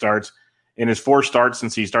 straight starts. In his 4 starts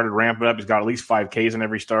since he started ramping up, he's got at least 5 Ks in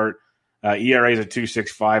every start. ERA is at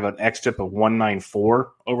 2.65, an xFIP of 1.94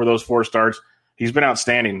 over those 4 starts. He's been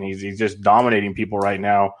outstanding. He's just dominating people right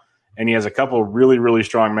now. And he has a couple of really, really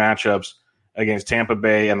strong matchups against Tampa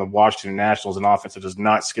Bay and the Washington Nationals, an offense that does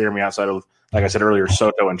not scare me outside of, like I said earlier,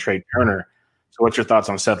 Soto and Trey Turner. So what's your thoughts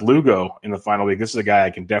on Seth Lugo in the final week? This is a guy I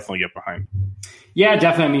can definitely get behind. Yeah,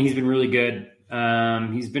 definitely. I mean, he's been really good.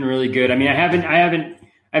 He's been really good. I mean, I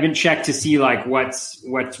haven't checked to see like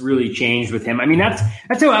what's really changed with him. I mean, that's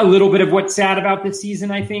a little bit of what's sad about this season,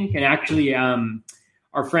 I think. And actually,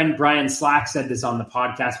 our friend Brian Slack said this on the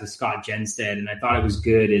podcast with Scott Genstead, and I thought it was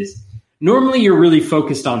good. Is normally you're really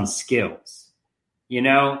focused on skills, you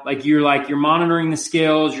know, like you're monitoring the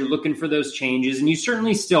skills, you're looking for those changes, and you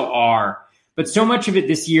certainly still are. But so much more of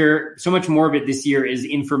it this year is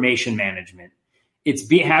information management. It's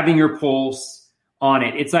having your pulse on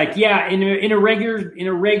it. It's like, yeah, in a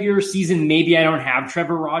regular season, maybe I don't have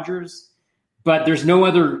Trevor Rogers, but there's no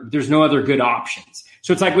other good options.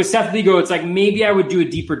 So it's like with Seth Lugo, it's like maybe I would do a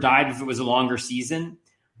deeper dive if it was a longer season,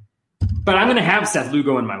 but I'm going to have Seth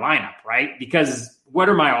Lugo in my lineup, right? Because what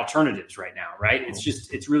are my alternatives right now, right?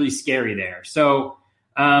 It's really scary there. So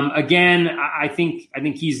again, I think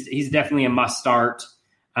he's definitely a must start.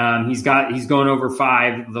 He's going over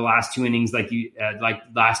 5 the last 2 innings, like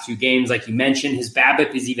last 2 games, like you mentioned. His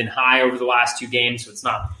BABIP is even high over the last 2 games, so it's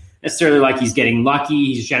not necessarily like he's getting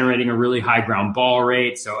lucky. He's generating a really high ground ball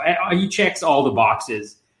rate, so he checks all the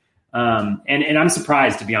boxes. And I'm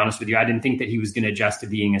surprised, to be honest with you. I didn't think that he was going to adjust to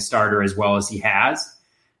being a starter as well as he has.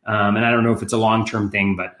 And I don't know if it's a long-term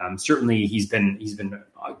thing, but certainly he's been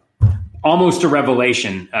almost a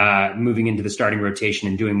revelation moving into the starting rotation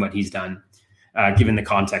and doing what he's done, given the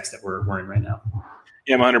context that we're in right now.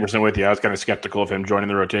 Yeah, I'm 100% with you. I was kind of skeptical of him joining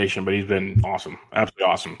the rotation, but he's been awesome, absolutely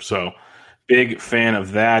awesome. So big fan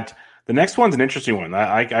of that. The next one's an interesting one.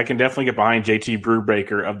 I can definitely get behind JT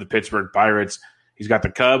Brubaker of the Pittsburgh Pirates. He's got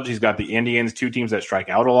the Cubs. He's got the Indians, 2 teams that strike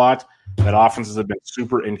out a lot. That offenses have been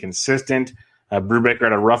super inconsistent. Brubaker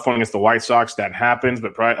had a rough one against the White Sox. That happens,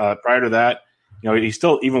 but prior to that, you know, he's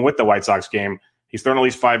still, even with the White Sox game, he's thrown at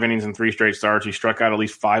least 5 innings in 3 straight starts. He struck out at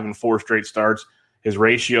least 5 in 4 straight starts. His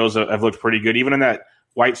ratios have looked pretty good. Even in that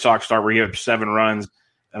White Sox start where he had 7 runs,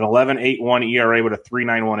 an 11.81 ERA with a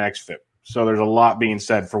 3.91 xFIP. So there's a lot being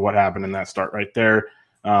said for what happened in that start right there.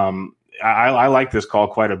 I like this call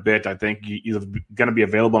quite a bit. I think he's going to be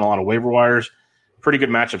available on a lot of waiver wires. Pretty good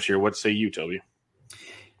matchups here. What say you, Toby?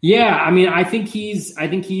 Yeah, I mean, I think he's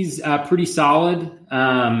pretty solid.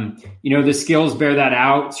 The skills bear that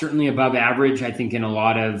out. Certainly above average, I think, in a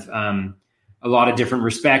lot of different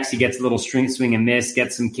respects. He gets a little strength swing and miss,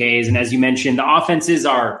 gets some Ks, and as you mentioned, the offenses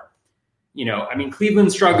are,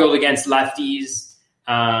 Cleveland struggled against lefties.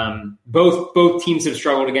 Both teams have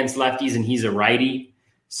struggled against lefties, and he's a righty,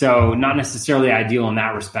 so not necessarily ideal in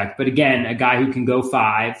that respect. But again, a guy who can go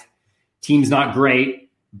 5. Team's not great,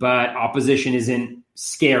 but opposition isn't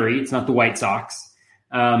scary. It's not the White Sox.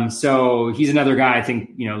 So he's another guy, I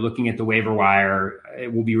think, looking at the waiver wire,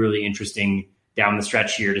 it will be really interesting down the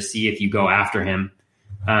stretch here to see if you go after him.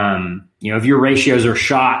 If your ratios are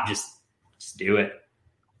shot, just do it.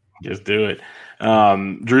 Just do it.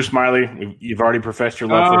 Drew Smyly, you've already professed your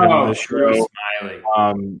love for him on this show.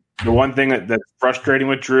 Smyly. The one thing that's frustrating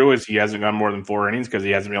with Drew is he hasn't gone more than 4 innings because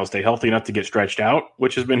he hasn't been able to stay healthy enough to get stretched out,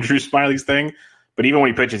 which has been Drew Smyly's thing. But even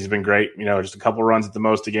when he pitches, he's been great. Just a couple runs at the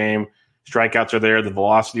most a game. Strikeouts are there. The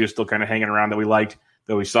velocity is still kind of hanging around that we liked,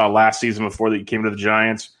 that we saw last season before he came to the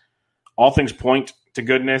Giants. All things point to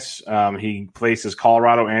goodness. He places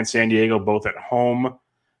Colorado and San Diego both at home.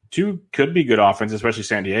 2 could be good offense, especially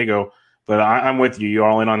San Diego. But I'm with you. You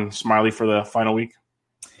all in on Smyly for the final week?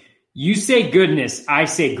 You say goodness, I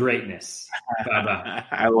say greatness. I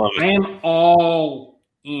love it. I am all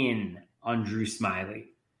in on Drew Smyly.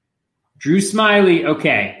 Drew Smyly,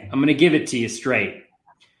 okay, I'm going to give it to you straight.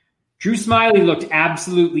 Drew Smyly looked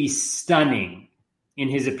absolutely stunning in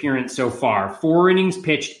his appearance so far. 4 innings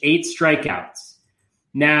pitched, 8 strikeouts.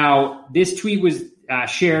 Now, this tweet was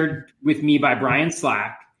shared with me by Brian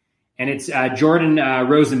Slack, and it's Jordan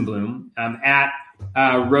Rosenblum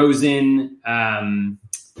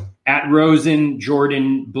at Rosen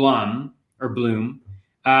Jordan Bloom.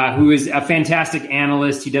 who is a fantastic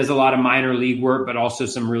analyst. He does a lot of minor league work, but also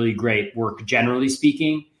some really great work, generally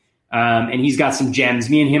speaking. And he's got some gems.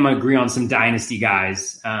 Me and him agree on some dynasty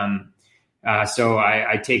guys. So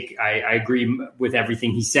I agree with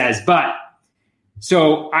everything he says. But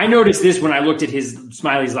so I noticed this when I looked at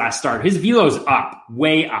Smiley's last start. His velo's up,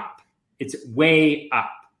 way up. It's way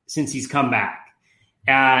up since he's come back.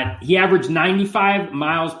 He averaged 95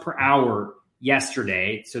 miles per hour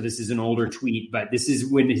yesterday. So this is an older tweet, but this is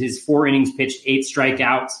when his 4 innings pitched, 8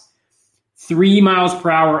 strikeouts, 3 miles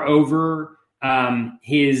per hour over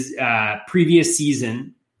his previous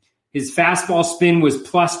season. His fastball spin was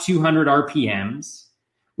plus 200 RPMs,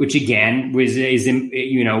 which again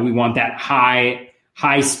we want that high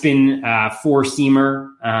spin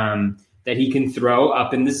 4-seamer that he can throw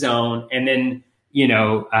up in the zone. And then,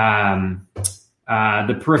 the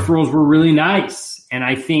peripherals were really nice. And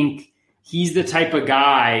I think he's the type of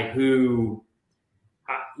guy who,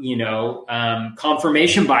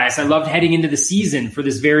 confirmation bias. I loved heading into the season for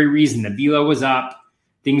this very reason. The velo was up.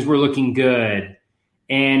 Things were looking good.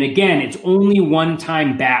 And again, it's only one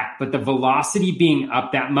time back, but the velocity being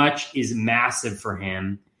up that much is massive for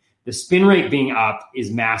him. The spin rate being up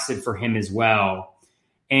is massive for him as well.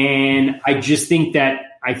 And I just think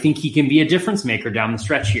I think he can be a difference maker down the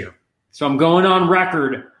stretch here. So I'm going on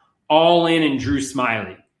record all in Drew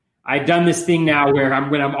Smiley. I've done this thing now where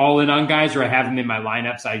when I'm all in on guys or I have them in my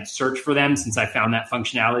lineups, I search for them since I found that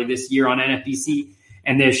functionality this year on NFBC,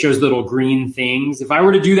 and it shows little green things. If I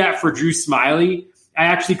were to do that for Drew Smiley, I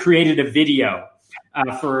actually created a video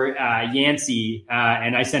for Yancey,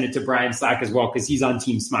 and I sent it to Brian Slack as well because he's on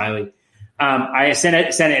Team Smiley. I sent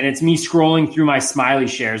it, and it's me scrolling through my Smiley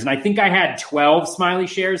shares. And I think I had 12 Smiley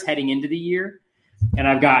shares heading into the year, and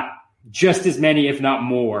I've got just as many, if not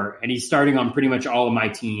more. And he's starting on pretty much all of my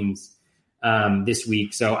teams this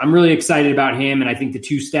week. So I'm really excited about him. And I think the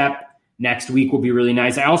 2-step next week will be really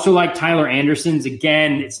nice. I also like Tyler Anderson's.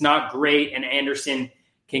 Again, it's not great, and Anderson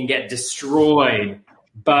can get destroyed.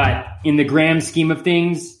 But in the grand scheme of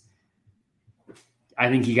things, I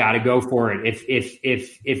think you got to go for it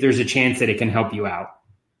if there's a chance that it can help you out.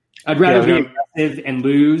 I'd rather be aggressive and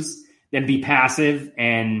lose than be passive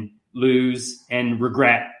and lose and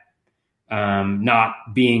regret not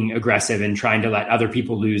being aggressive and trying to let other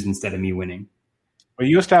people lose instead of me winning. Well,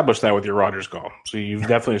 you established that with your Rogers call. So you've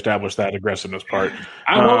definitely established that aggressiveness part.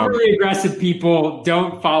 I'm overly aggressive, people.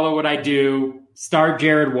 Don't follow what I do. Start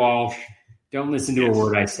Jared Walsh. Don't listen to a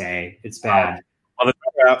word I say. It's bad. Well,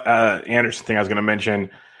 the Anderson thing I was going to mention,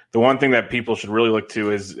 the one thing that people should really look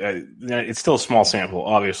to is it's still a small sample,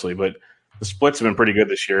 obviously, but the splits have been pretty good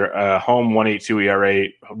this year. Home 1.82 ERA,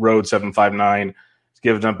 road 7.59. He's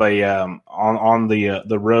given up on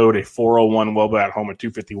the road a 4.01 WOBA, at home a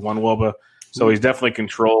 2.51 WOBA. So he's definitely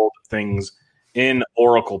controlled things in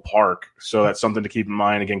Oracle Park. So that's something to keep in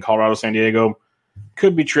mind. Again, Colorado, San Diego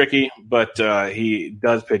could be tricky, but he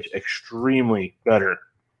does pitch extremely better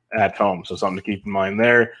at home. So something to keep in mind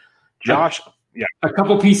there. Josh, yeah. A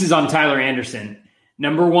couple pieces on Tyler Anderson.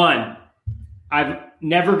 Number one, I've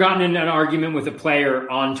never gotten in an argument with a player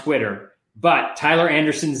on Twitter, but Tyler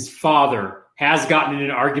Anderson's father has gotten in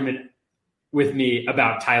an argument with me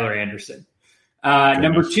about Tyler Anderson.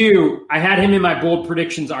 Number two, I had him in my bold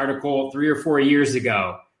predictions article 3 or 4 years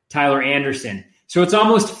ago, Tyler Anderson. So it's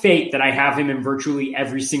almost fate that I have him in virtually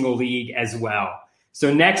every single league as well.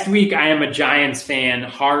 So next week, I am a Giants fan,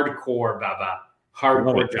 hardcore, Bubba.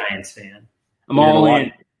 Hardcore Giants fan. I'm all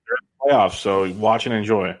in. Playoffs, so watch and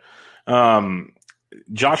enjoy.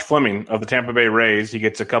 Josh Fleming of the Tampa Bay Rays, he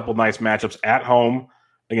gets a couple nice matchups at home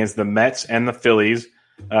against the Mets and the Phillies.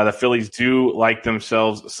 The Phillies do like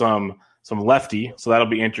themselves some lefty, so that'll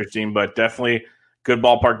be interesting, but definitely good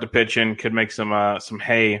ballpark to pitch in. Could make some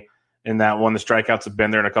hay in that one. The strikeouts have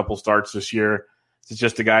been there in a couple starts this year. It's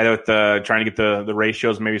just a guy that trying to get the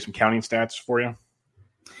ratios, maybe some counting stats for you.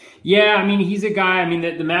 Yeah, I mean, he's a guy. I mean,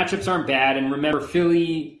 the matchups aren't bad. And remember,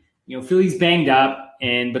 Philly's banged up,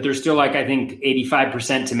 but they're still I think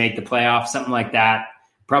 85% to make the playoffs, something like that.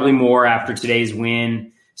 Probably more after today's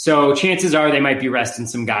win. So chances are they might be resting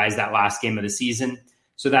some guys that last game of the season.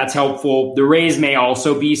 So that's helpful. The Rays may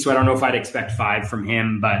also be, so I don't know if I'd expect 5 from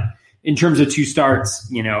him. But in terms of 2 starts,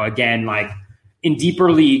 again, in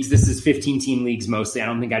deeper leagues, this is 15-team leagues mostly. I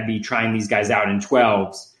don't think I'd be trying these guys out in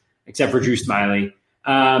 12s, except for Drew Smiley.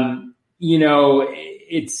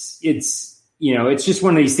 It's just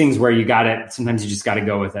one of these things where sometimes you just got to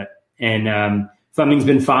go with it. And Fleming's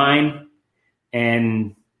been fine,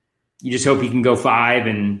 and you just hope he can go 5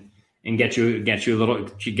 and get you 3 to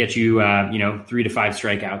 5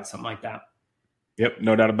 strikeouts, something like that. Yep,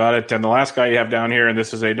 no doubt about it. And the last guy you have down here, and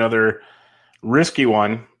this is another risky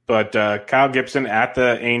one, but Kyle Gibson at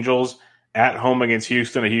the Angels, at home against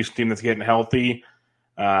Houston, a Houston team that's getting healthy.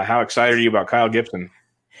 How excited are you about Kyle Gibson?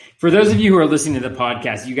 For those of you who are listening to the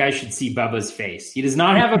podcast, you guys should see Bubba's face. He does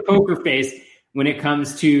not have a poker face when it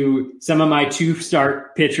comes to some of my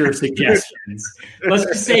two-start pitcher suggestions. Let's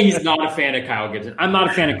just say he's not a fan of Kyle Gibson. I'm not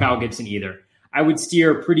a fan of Kyle Gibson either. I would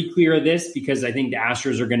steer pretty clear of this because I think the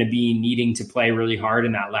Astros are going to be needing to play really hard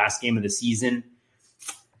in that last game of the season.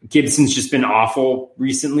 Gibson's just been awful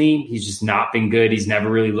recently. He's just not been good. He's never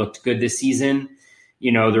really looked good this season.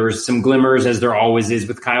 You know, there's some glimmers, as there always is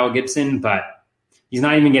with Kyle Gibson, but he's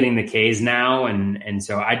not even getting the Ks now. And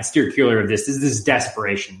so I'd steer clear of this. This is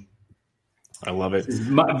desperation. I love it. This is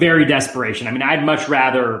very desperation. I mean, I'd much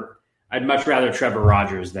rather Trevor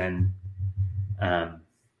Rogers than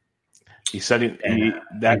he said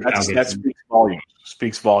that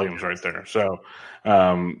speaks volumes right there. So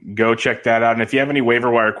go check that out. And if you have any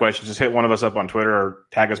waiver wire questions, just hit one of us up on Twitter or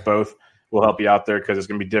tag us both. We'll help you out there because it's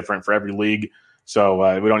going to be different for every league.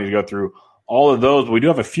 So we don't need to go through all of those. But we do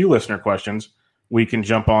have a few listener questions we can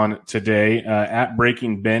jump on today. At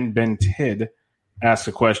Breaking Ben Tidd asks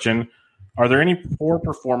a question. Are there any poor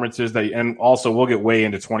performances and also we'll get way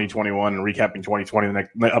into 2021 and recapping 2020 in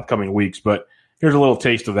the upcoming weeks, but here's a little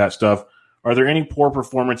taste of that stuff. Are there any poor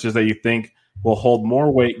performances that you think will hold more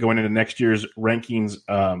weight going into next year's rankings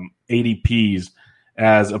ADPs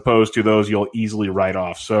as opposed to those you'll easily write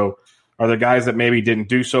off? So are there guys that maybe didn't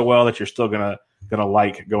do so well that you're still gonna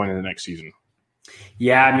like going into the next season?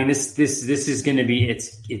 Yeah, I mean this is going to be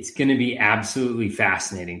it's going to be absolutely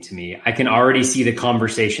fascinating to me. I can already see the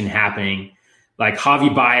conversation happening. Like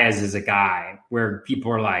Javi Baez is a guy where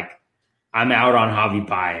people are like, I'm out on Javi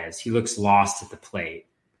Baez. He looks lost at the plate.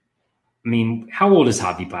 I mean, how old is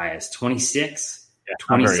Javi Baez? 26? Yeah,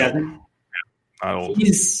 27? Not old.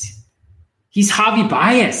 He's Javi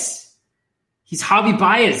Baez. He's Javi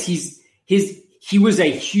Baez. He was a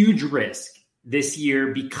huge risk this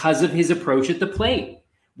year because of his approach at the plate.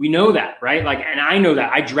 We know that, right? Like, and I know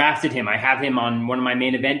that. I drafted him. I have him on one of my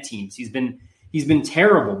main event teams. He's been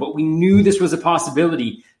terrible, but we knew this was a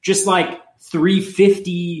possibility. Just like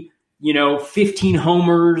 350, 15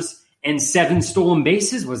 homers and 7 stolen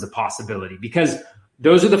bases was a possibility because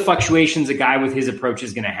those are the fluctuations a guy with his approach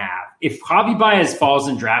is going to have. If Javi Baez falls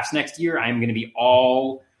in drafts next year, I'm going to be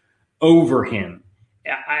all over him.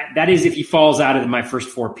 That is if he falls out of my first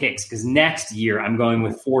 4 picks, because next year I'm going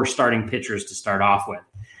with 4 starting pitchers to start off with.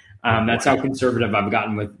 That's how conservative I've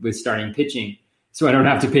gotten with starting pitching, so I don't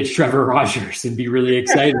have to pitch Trevor Rogers and be really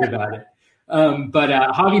excited about it. But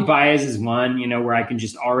Javi Baez is one, where I can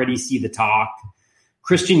just already see the talk.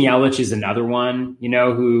 Christian Yelich is another one,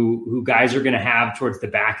 who guys are going to have towards the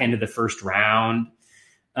back end of the first round.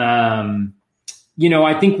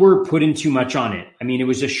 I think we're putting too much on it. I mean, it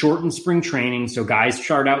was a shortened spring training, so guys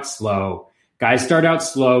start out slow.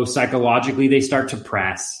 Psychologically, they start to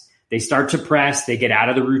press. They get out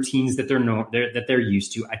of the routines that they're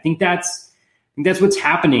used to. I think that's what's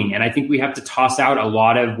happening, and I think we have to toss out a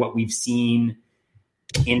lot of what we've seen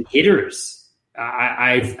in hitters.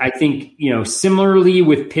 I think similarly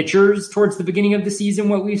with pitchers towards the beginning of the season,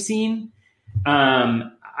 what we've seen.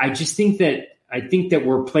 I think that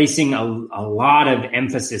we're placing a lot of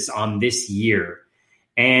emphasis on this year.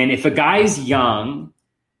 And if a guy's young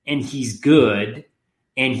and he's good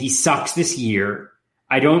and he sucks this year,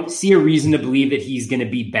 I don't see a reason to believe that he's going to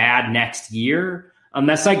be bad next year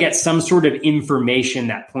unless I get some sort of information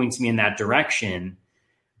that points me in that direction.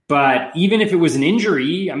 But even if it was an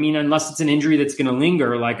injury, I mean, unless it's an injury that's going to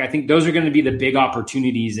linger, I think those are going to be the big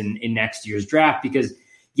opportunities in next year's draft because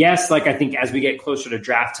yes, I think as we get closer to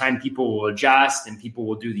draft time, people will adjust and people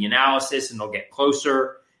will do the analysis and they'll get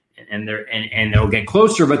closer and they'll get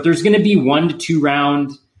closer. But there's going to be 1 to 2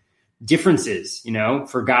 round differences,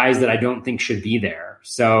 for guys that I don't think should be there.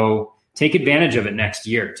 So take advantage of it next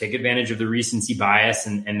year. Take advantage of the recency bias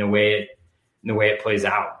and the way it plays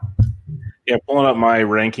out. Yeah, pulling up my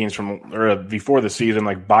rankings from before the season,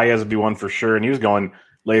 Baez would be one for sure, and he was going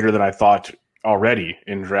later than I thought already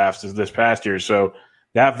in drafts this past year. So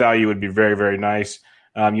that value would be very, very nice.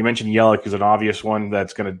 You mentioned Yelich is an obvious one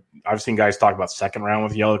that's going to – I've seen guys talk about second round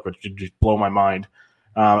with Yelich, which would just blow my mind.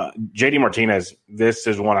 JD Martinez, this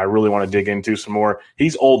is one I really want to dig into some more.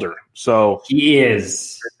 He's older, so – He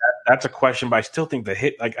is. That's a question, but I still think the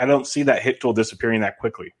hit – I don't see that hit tool disappearing that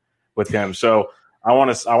quickly with him. So I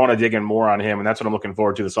want to dig in more on him, and that's what I'm looking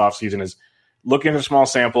forward to this offseason is looking at a small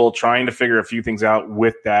sample, trying to figure a few things out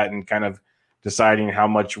with that and kind of – deciding how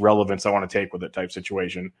much relevance I want to take with it type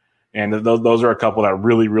situation. And those are a couple that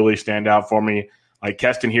really, really stand out for me. Like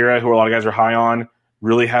Keston Hiura, who a lot of guys are high on.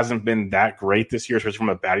 really hasn't been that great this year, especially from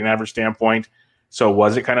a batting average standpoint. So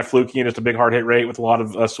was it kind of fluky and just a big hard hit rate with a lot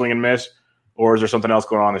of swing and miss, or is there something else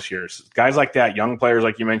going on this year? So guys like that, young players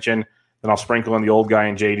like you mentioned, then I'll sprinkle in the old guy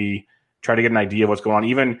in JD, try to get an idea of what's going on.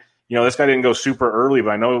 Even, this guy didn't go super early,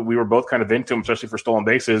 but I know we were both kind of into him, especially for stolen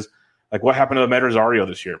bases. Like, what happened to Amed Rosario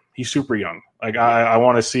this year? He's super young. Like, I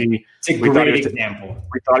want to see. It's a great example.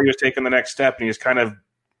 We thought he was taking the next step, and he just kind of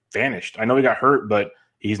vanished. I know he got hurt, but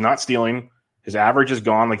he's not stealing. His average is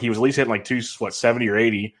gone. Like, he was at least hitting like 70 or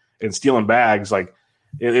 80 and stealing bags. Like,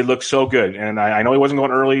 it looks so good. And I know he wasn't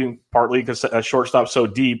going early, partly because a shortstop's so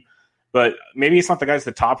deep, but maybe it's not the guys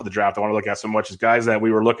at the top of the draft I want to look at so much as guys that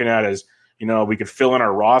we were looking at as, we could fill in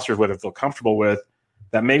our rosters with and feel comfortable with,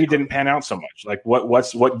 that maybe didn't pan out so much. Like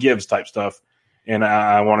what gives type stuff. And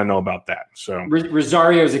I want to know about that. So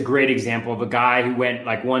Rosario is a great example of a guy who went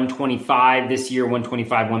like 125 this year,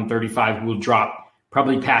 125, 135, who will drop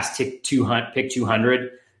probably past pick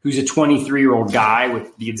 200, who's a 23-year-old guy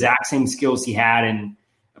with the exact same skills he had in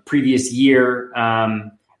a previous year,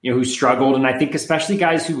 who struggled. And I think especially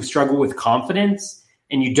guys who struggle with confidence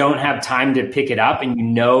and you don't have time to pick it up and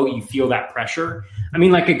you feel that pressure. I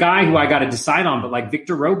mean, like a guy who I got to decide on, but like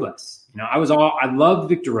Victor Robles, I love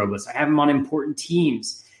Victor Robles. I have him on important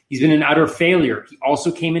teams. He's been an utter failure. He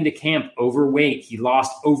also came into camp overweight. He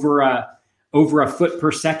lost over a foot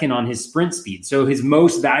per second on his sprint speed. So his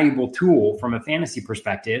most valuable tool from a fantasy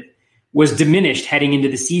perspective was diminished heading into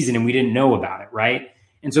the season, and we didn't know about it, right?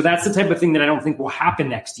 And so that's the type of thing that I don't think will happen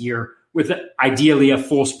next year with ideally a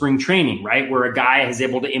full spring training, right? Where a guy is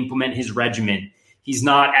able to implement his regimen. He's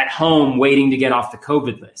not at home waiting to get off the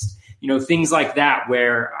COVID list. Things like that,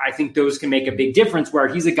 where I think those can make a big difference, where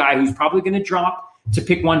he's a guy who's probably going to drop to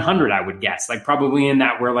pick 100, I would guess, like probably in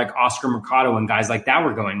that where like Oscar Mercado and guys like that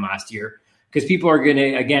were going last year, because people are going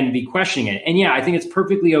to, again, be questioning it. And yeah, I think it's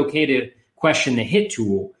perfectly okay to question the hit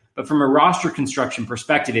tool, but from a roster construction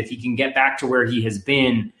perspective, if he can get back to where he has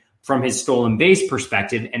been from his stolen base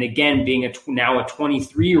perspective, and again, being now a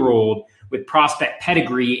 23-year-old with prospect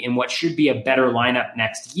pedigree in what should be a better lineup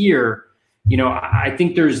next year, I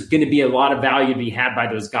think there's going to be a lot of value to be had by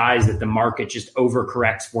those guys that the market just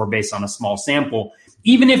overcorrects for based on a small sample,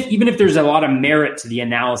 even if there's a lot of merit to the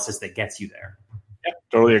analysis that gets you there. Yeah,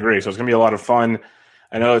 totally agree. So it's going to be a lot of fun.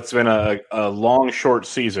 I know it's been a long, short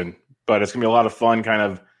season, but it's going to be a lot of fun kind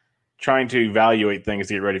of trying to evaluate things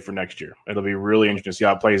to get ready for next year. It'll be really interesting to see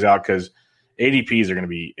how it plays out because ADPs are going to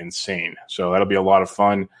be insane. So that'll be a lot of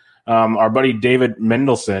fun. Our buddy David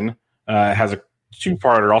Mendelson has a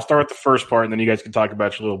two-parter. I'll start with the first part, and then you guys can talk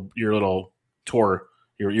about your little tour,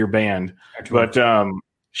 your band. But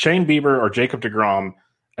Shane Bieber or Jacob deGrom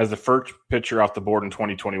as the first pitcher off the board in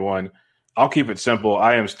 2021. I'll keep it simple.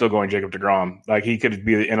 I am still going Jacob deGrom. Like, he could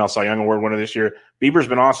be the NL Cy Young Award winner this year. Bieber's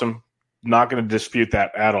been awesome. Not going to dispute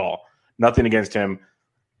that at all. Nothing against him.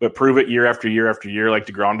 But prove it year after year after year like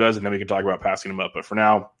deGrom does, and then we can talk about passing him up. But for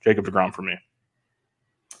now, Jacob deGrom for me.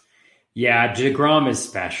 Yeah, deGrom is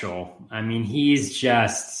special. I mean, he's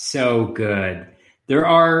just so good.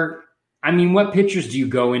 What pitchers do you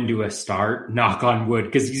go into a start? Knock on wood,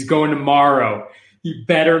 because he's going tomorrow. He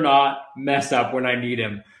better not mess up when I need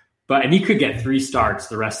him. And he could get 3 starts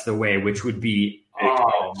the rest of the way, which would be,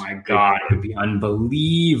 oh my God, it would be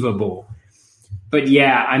unbelievable. But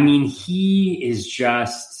yeah, I mean, he is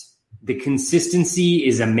just, the consistency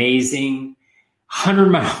is amazing.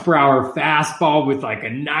 100-mile-per-hour fastball with like a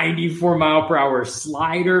 94-mile-per-hour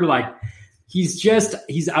slider. Like, he's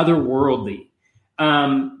otherworldly.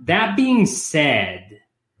 That being said,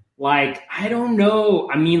 like, I don't know.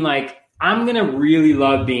 I mean, like, I'm going to really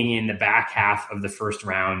love being in the back half of the first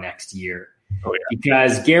round next year. Oh, yeah.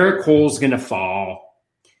 Because Garrett Cole's going to fall.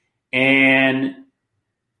 And,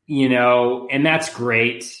 and that's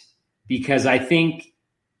great because I think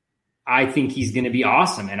he's going to be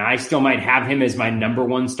awesome. And I still might have him as my number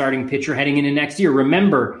 1 starting pitcher heading into next year.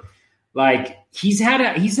 Remember, like, he's had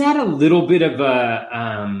a little bit of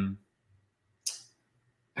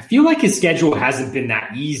I feel like his schedule hasn't been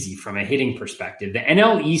that easy from a hitting perspective. The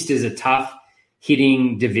NL East is a tough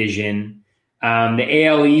hitting division. The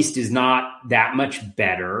AL East is not that much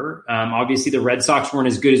better. Obviously, the Red Sox weren't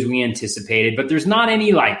as good as we anticipated, but there's not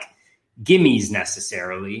any like gimmies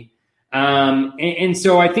necessarily. And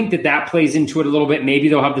so I think that plays into it a little bit. Maybe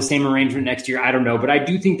they'll have the same arrangement next year. I don't know. But I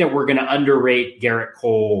do think that we're going to underrate Garrett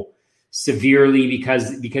Cole severely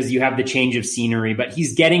because you have the change of scenery. But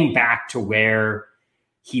he's getting back to where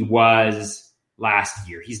he was last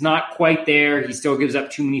year. He's not quite there. He still gives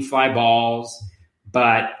up too many fly balls.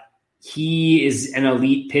 But he is an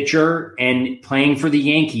elite pitcher. And playing for the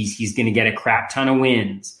Yankees, he's going to get a crap ton of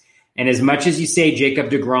wins. And as much as you say Jacob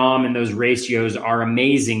deGrom and those ratios are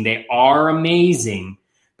amazing, they are amazing.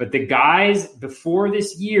 But the guys before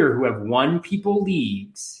this year who have won people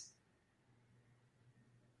leagues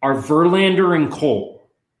are Verlander and Cole.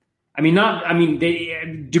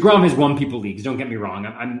 DeGrom has won people leagues. Don't get me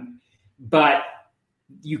wrong. But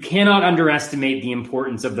you cannot underestimate the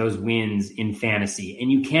importance of those wins in fantasy.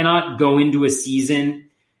 And you cannot go into a season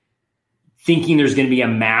thinking there's going to be a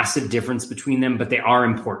massive difference between them, but they are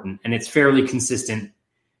important. And it's fairly consistent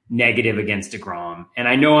negative against DeGrom. And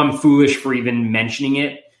I know I'm foolish for even mentioning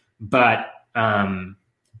it, but I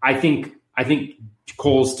think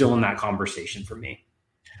Cole's still in that conversation for me.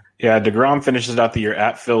 Yeah, DeGrom finishes out the year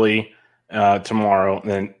at Philly tomorrow,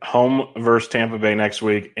 then home versus Tampa Bay next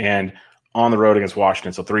week, and on the road against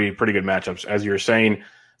Washington. So 3 pretty good matchups. As you were saying,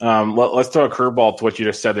 let's throw a curveball to what you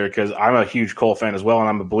just said there, because I'm a huge Cole fan as well, and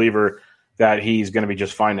I'm a believer that he's going to be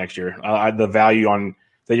just fine next year. The value on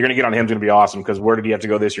that you're going to get on him is going to be awesome, because where did he have to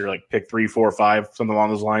go this year? Like pick 3, 4, 5, something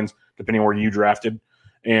along those lines, depending on where you drafted.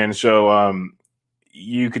 And so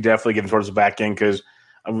you could definitely get him towards the back end, because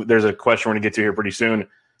there's a question we're going to get to here pretty soon. A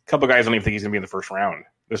couple guys don't even think he's going to be in the first round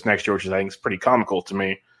this next year, which I think is pretty comical to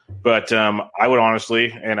me. But I would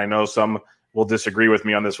honestly, and I know some will disagree with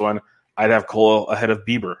me on this one, I'd have Cole ahead of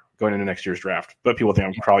Bieber going into next year's draft. But people think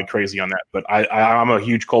I'm probably crazy on that. But I'm a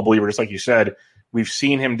huge Cole believer. Just like you said, we've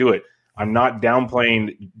seen him do it. I'm not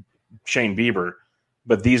downplaying Shane Bieber,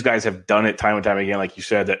 but these guys have done it time and time again, like you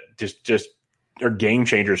said, that just are game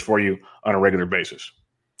changers for you on a regular basis.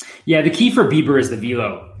 Yeah, the key for Bieber is the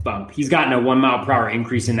velo bump. He's gotten a 1 mile per hour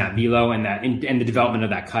increase in that velo and the development of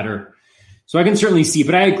that cutter. So I can certainly see,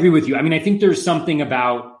 but I agree with you. I mean, I think there's something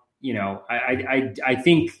about, I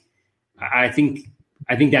think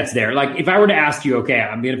that's there. Like if I were to ask you, okay,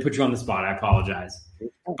 I'm going to put you on the spot. I apologize.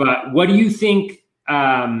 But what do you think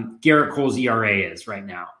Garrett Cole's ERA is right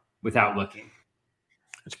now without looking?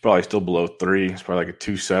 It's probably still below 3. It's probably like a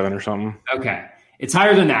 2.7 or something. Okay. It's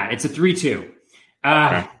higher than that. It's a 3.2.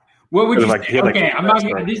 Okay. What would you say? Okay, I'm not.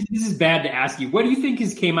 This is bad to ask you. What do you think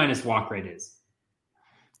his K- walk rate is?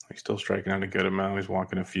 He's still striking out a good amount. He's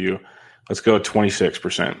walking a few. Let's go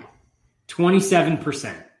 26%.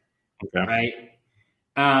 27%. Okay.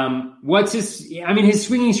 Right. What's his? I mean, his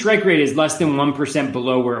swinging strike rate is less than 1%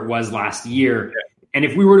 below where it was last year. Yeah. And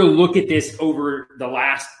if we were to look at this over the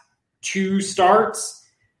last 2 starts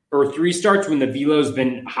or 3 starts when the velo's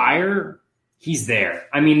been higher, he's there.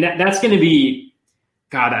 I mean, that's going to be.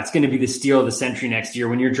 God, that's going to be the steal of the century next year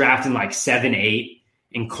when you're drafting like 7-8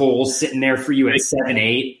 and Cole's sitting there for you at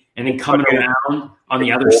 7-8 and then coming around on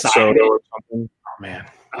the other side. Or something.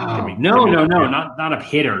 Oh, man. No, not a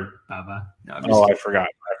hitter, Bubba. No, I forgot.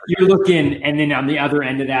 You're looking, and then on the other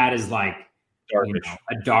end of that is like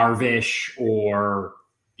a Darvish or.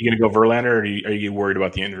 You going to go Verlander, or are you worried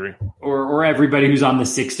about the injury? Or everybody who's on the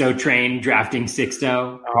Sixto train drafting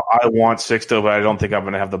Sixto? I want Sixto, but I don't think I'm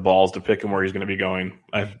going to have the balls to pick him where he's going to be going.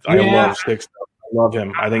 I love Sixto. I love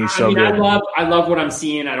him. I think he's so good. I love what I'm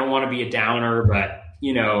seeing. I don't want to be a downer, but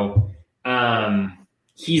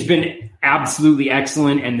he's been absolutely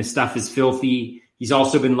excellent, and the stuff is filthy. He's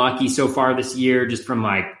also been lucky so far this year, just from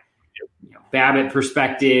BABIP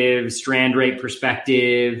perspective, strand rate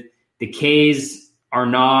perspective. The Ks are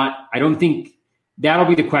not. I don't think that'll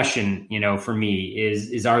be the question. For me,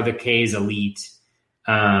 is are the Ks elite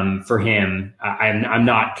for him? I'm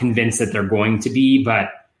not convinced that they're going to be,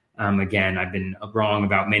 but again, I've been wrong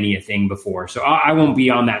about many a thing before, so I won't be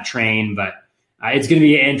on that train. But it's going to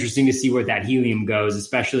be interesting to see where that helium goes.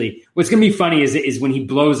 Especially, what's going to be funny is when he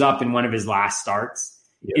blows up in one of his last starts.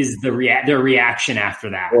 Yeah. Is their reaction after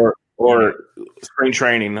that, or spring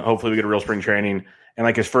training? Hopefully, we get a real spring training. And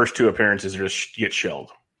like his first 2 appearances just get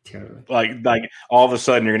shelled. Totally. Like all of a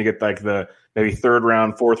sudden you're going to get like the maybe 3rd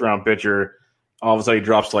round, 4th round pitcher. All of a sudden he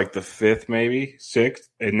drops to like the 5th, maybe 6th.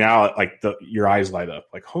 And now like your eyes light up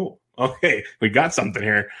like, oh, okay, we got something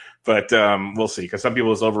here. But we'll see, because some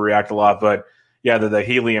people just overreact a lot. But yeah, the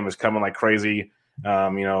helium is coming like crazy.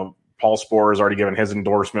 Paul Sporer has already given his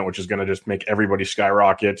endorsement, which is going to just make everybody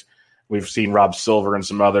skyrocket. We've seen Rob Silver and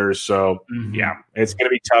some others. So, yeah, it's going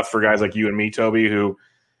to be tough for guys like you and me, Toby, who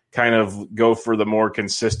kind of go for the more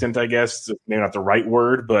consistent, I guess, maybe not the right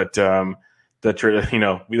word, but they've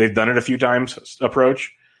done it a few times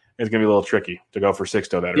approach. It's going to be a little tricky to go for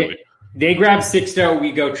Sixto that early. They grab Sixto,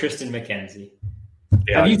 we go Tristan McKenzie.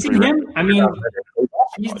 Yeah, have you seen him? I mean,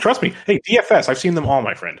 trust me. Hey, DFS, I've seen them all,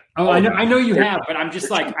 my friend. Oh, I know you have, but I'm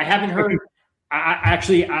just like, I haven't heard – I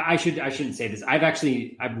shouldn't say this.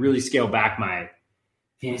 I've really scaled back my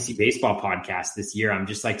fantasy baseball podcast this year. I'm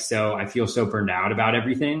just like, I feel so burned out about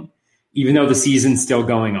everything. even though the season's still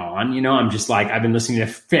going on, I'm just like, I've been listening to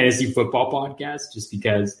fantasy football podcasts just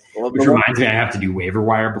because, which reminds me I have to do waiver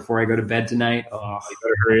wire before I go to bed tonight. Oh, you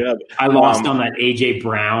better hurry up. I lost on that AJ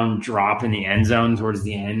Brown drop in the end zone towards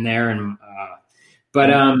the end there. And,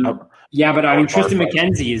 but I mean, Tristan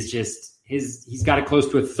McKenzie is just he's got a close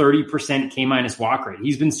to a 30% K- walk rate.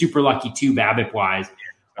 He's been super lucky too, BABIP wise,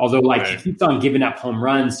 although he keeps on giving up home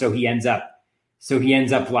runs. So he ends up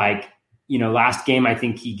like, last game, I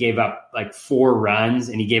think he gave up like 4 runs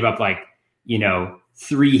and he gave up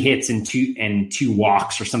 3 hits and two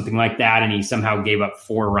walks or something like that. And he somehow gave up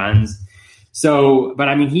 4 runs. So, but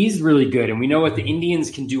I mean, he's really good. And we know what the Indians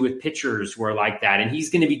can do with pitchers who are like that. And he's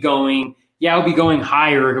going to be going, he'll be going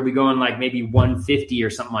higher. He'll be going like maybe 150 or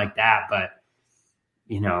something like that. But,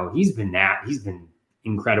 he's been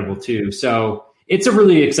incredible too. So it's a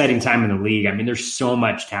really exciting time in the league. I mean, there's so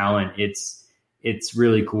much talent. It's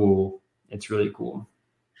really cool. It's really cool.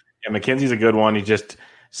 Yeah, McKenzie's a good one.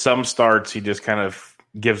 Some starts, he just kind of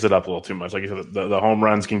gives it up a little too much. Like you said, the home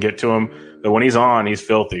runs can get to him. But when he's on, he's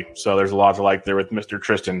filthy. So there's a lot to like there with Mr.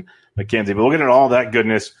 Tristan McKenzie. But we'll get into all that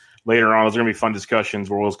goodness later on. There's going to be fun discussions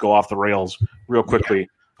where we'll just go off the rails real quickly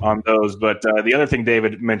on those. But the other thing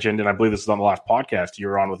David mentioned, and I believe this is on the last podcast you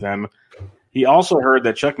were on with him, he also heard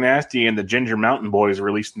that Chuck Nasty and the Ginger Mountain Boys are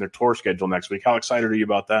releasing their tour schedule next week. How excited are you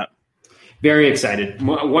about that? Very excited.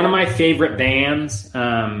 One of my favorite bands. We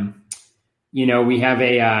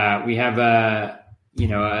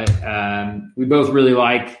both really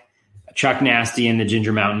like Chuck Nasty and the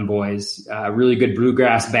Ginger Mountain Boys. Really good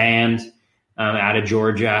bluegrass band out of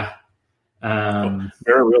Georgia. They're a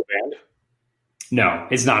real band? No,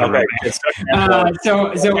 it's not a real band.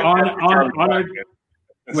 So on our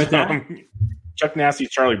with that. Chuck Nasty's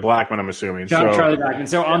Charlie Blackmon, I'm assuming. Charlie Blackmon.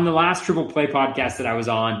 So on the last Triple Play podcast that I was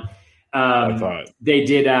on, they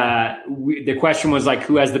did. The question was like,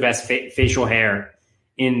 who has the best facial hair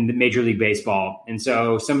in the Major League Baseball? And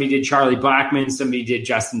so somebody did Charlie Blackmon, somebody did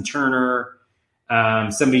Justin Turner,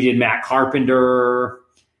 somebody did Matt Carpenter,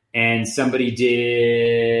 and somebody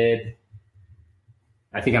did.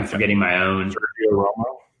 I think I'm forgetting my own. Sergio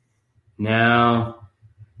Romo? No.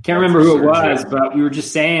 Can't remember who it was, but we were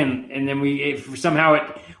just saying, and then somehow it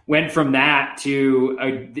went from that to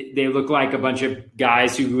they look like a bunch of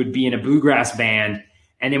guys who would be in a bluegrass band,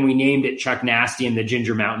 and then we named it Chuck Nasty and the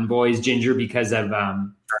Ginger Mountain Boys. Ginger because of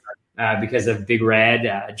Big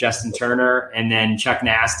Red, Justin Turner, and then Chuck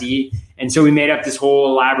Nasty, and so we made up this whole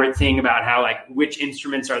elaborate thing about how which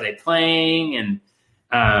instruments are they playing, and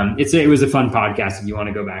it was a fun podcast if you want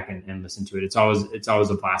to go back and listen to it. It's always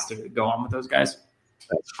a blast to go on with those guys.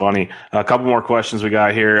 That's funny. A couple more questions we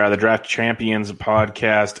got here. The Draft Champions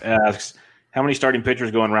podcast asks, how many starting pitchers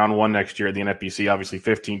go in round 1 next year at the NFBC? Obviously,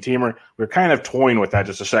 15-teamer. We were kind of toying with that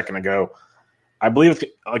just a second ago. I believe,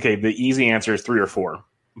 the easy answer is 3 or 4.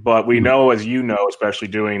 But we know, as you know, especially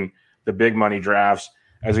doing the big money drafts,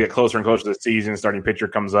 as we get closer and closer to the season, starting pitcher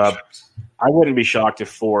comes up. I wouldn't be shocked if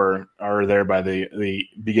 4 are there by the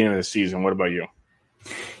beginning of the season. What about you?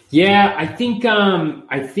 Yeah, I think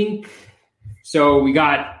so. We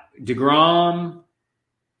got DeGrom,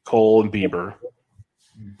 Cole, and Bieber.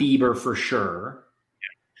 Bieber for sure.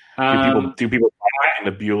 Do people buy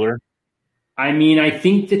into Bueller? I mean, I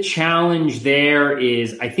think the challenge there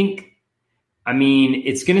is,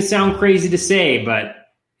 it's going to sound crazy to say, but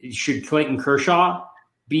should Clayton Kershaw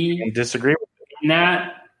be in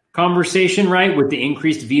that conversation, right? With the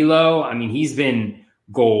increased velo. I mean, he's been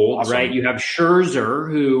gold, awesome. Right? You have Scherzer,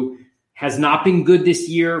 who has not been good this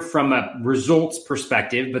year from a results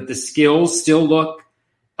perspective, but the skills still look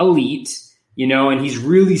elite, and he's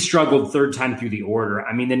really struggled third time through the order.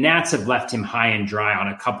 I mean, the Nats have left him high and dry on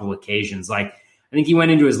a couple occasions. I think he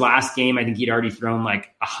went into his last game. I think he'd already thrown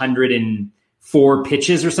 104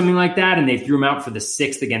 pitches or something like that. And they threw him out for the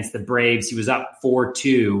 6th against the Braves. He was up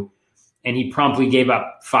 4-2 and he promptly gave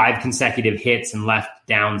up 5 consecutive hits and left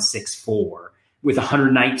down 6-4. With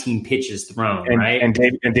 119 pitches thrown, right? And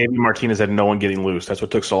David Martinez had no one getting loose. That's what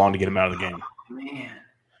took so long to get him out of the game. Oh, man,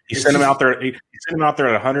 he sent him out there. He sent him out there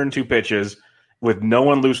at 102 pitches with no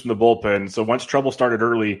one loose in the bullpen. So once trouble started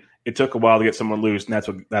early, it took a while to get someone loose, and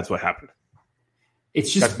that's what happened.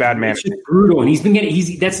 It's just that's bad management. It's just brutal, and he's been getting.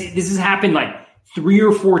 This has happened 3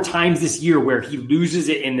 or 4 times this year where he loses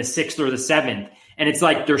it in the 6th or the 7th, and it's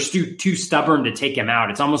like they're too stubborn to take him out.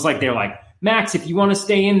 It's almost like they're like, Max, if you want to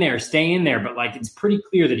stay in there, stay in there. But it's pretty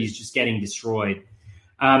clear that he's just getting destroyed.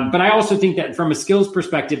 But I also think that from a skills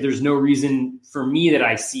perspective, there's no reason for me that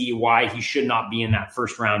I see why he should not be in that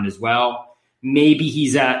first round as well. Maybe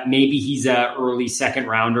he's a early second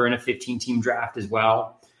rounder in a 15-team draft as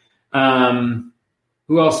well.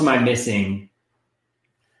 Who else am I missing?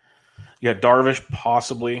 You got Darvish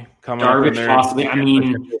possibly coming up in there. Possibly. I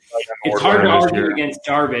mean, it's hard to argue against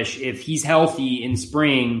Darvish if he's healthy in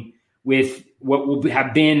spring with what will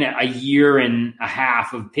have been a year and a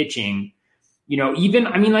half of pitching.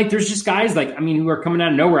 There's just guys who are coming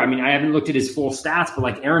out of nowhere. I mean, I haven't looked at his full stats,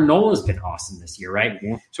 but Aaron Nola's been awesome this year, right?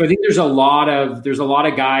 Yeah. So I think there's a lot of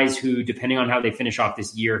guys who, depending on how they finish off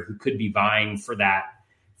this year, who could be vying for that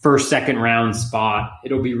first, second round spot.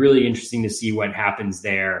 It'll be really interesting to see what happens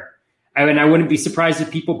there. I wouldn't be surprised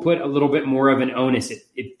if people put a little bit more of an onus.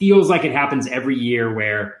 It feels like it happens every year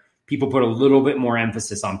where people put a little bit more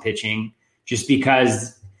emphasis on pitching just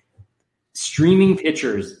because streaming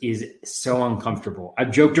pitchers is so uncomfortable.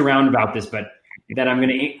 I've joked around about this, but that I'm going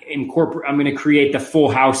to create the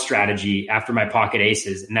full house strategy after my pocket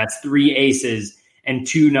aces. And that's 3 aces and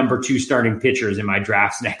 2 number 2 starting pitchers in my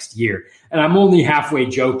drafts next year. And I'm only halfway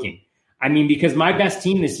joking. I mean, because my best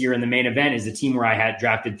team this year in the main event is a team where I had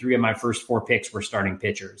drafted 3 of my first 4 picks were starting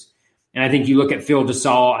pitchers. And I think you look at Phil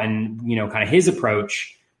DeSalle and, kind of his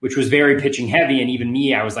approach, which was very pitching heavy. And even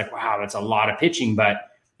me, I was like, wow, that's a lot of pitching. But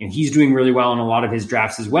he's doing really well in a lot of his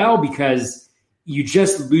drafts as well, because you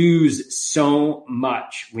just lose so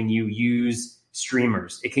much when you use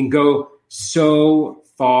streamers. It can go so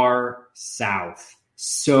far south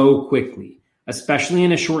so quickly, especially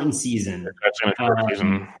in a shortened season.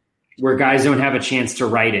 Where guys don't have a chance to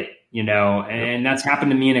write it, and that's happened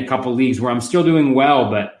to me in a couple leagues where I'm still doing well,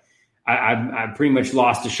 but I pretty much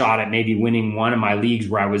lost a shot at maybe winning one of my leagues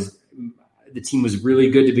where the team was really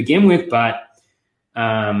good to begin with, but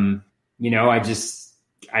I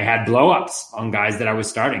had blowups on guys that I was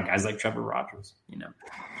starting, guys like Trevor Rogers,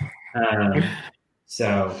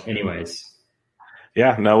 so anyways.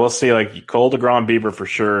 Yeah, no, we'll see. Like Cole, DeGrom, Bieber for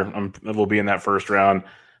sure. Will be in that first round.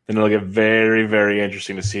 Then it'll get very, very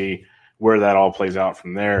interesting to see where that all plays out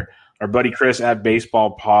from there. Our buddy Chris at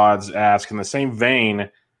Baseball Pods asks, in the same vein,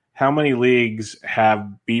 how many leagues have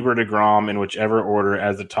Bieber, DeGrom in whichever order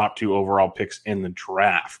as the top 2 overall picks in the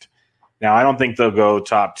draft? Now, I don't think they'll go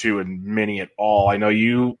top 2 in many at all. I know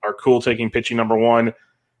you are cool taking pitching number 1.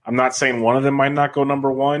 I'm not saying one of them might not go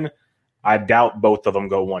number 1. I doubt both of them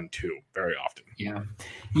go 1-2 very often.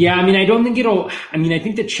 Yeah. I mean, I don't think I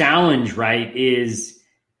think the challenge, right, is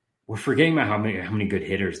we're forgetting about how many good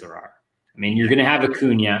hitters there are. I mean, you're going to have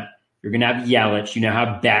Acuna, you're going to have Yelich,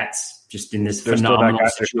 have Betts just in this phenomenal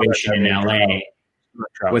situation in LA.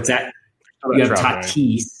 What's that? You have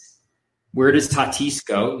Tatis. Where does Tatis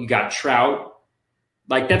go? You got Trout.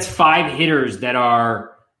 That's 5 hitters that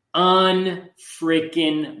are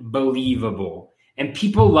unfreaking believable. And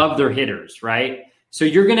people love their hitters, right? So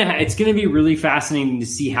it's going to be really fascinating to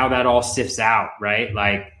see how that all sifts out, right?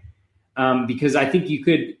 Because I think you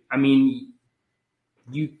could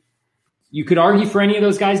argue for any of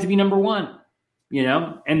those guys to be number 1,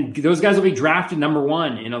 and those guys will be drafted number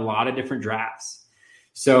 1 in a lot of different drafts.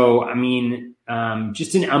 So,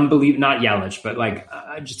 just an not Yelich,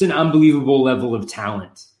 but just an unbelievable level of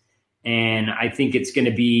talent. And I think it's going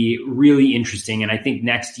to be really interesting. And I think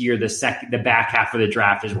next year, the back half of the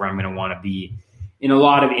draft is where I'm going to want to be in a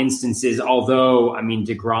lot of instances. Although,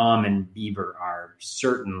 DeGrom and Bieber are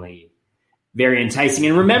certainly very enticing.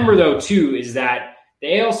 And remember, though, too, is that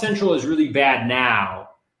the AL Central is really bad now.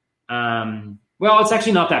 It's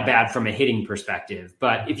actually not that bad from a hitting perspective.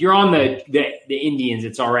 But if you're on the Indians,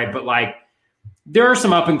 it's all right. But there are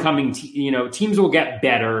some up and coming, teams will get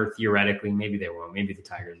better theoretically. Maybe they will. Maybe the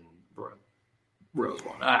Tigers and Rose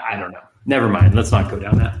won't. I don't know. Never mind. Let's not go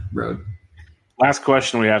down that road. Last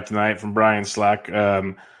question we have tonight from Brian Slack.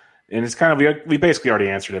 And it's kind of, we basically already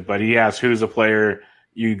answered it, but he asked, who's a player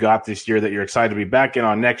you got this year that you're excited to be back in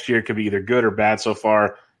on next year? Could be either good or bad so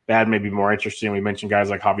far. Bad may be more interesting. We mentioned guys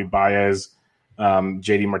like Javi Baez,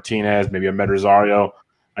 JD Martinez, maybe Ahmed Rosario.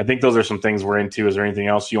 I think those are some things we're into. Is there anything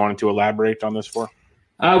else you wanted to elaborate on this for?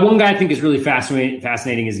 One guy I think is really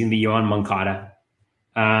fascinating is going to be Yohan Moncada.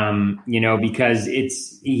 Because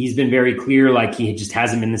he's been very clear, he just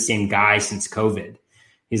hasn't been the same guy since COVID.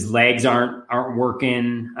 His legs aren't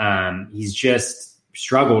working. He's just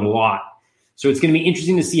struggled a lot. So it's going to be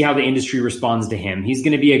interesting to see how the industry responds to him. He's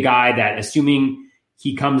going to be a guy that, assuming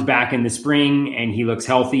he comes back in the spring and he looks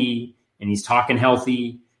healthy and he's talking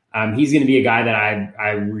healthy, he's going to be a guy that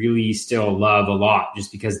I really still love a lot,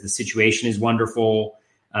 just because the situation is wonderful.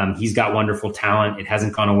 He's got wonderful talent. It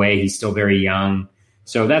hasn't gone away. He's still very young.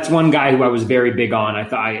 So that's one guy who I was very big on.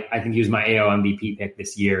 I think he was my AO MVP pick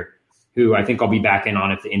this year, who I think I'll be back in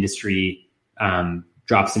on if the industry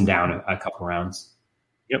drops him down a couple rounds.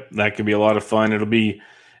 Yep, that could be a lot of fun. It'll be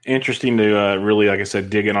interesting to really, like I said,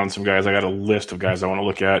 dig in on some guys. I got a list of guys I want to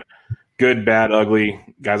look at. Good, bad, ugly,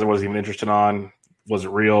 guys I wasn't even interested on. Was it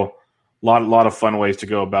real? lot of fun ways to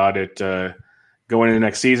go about it going into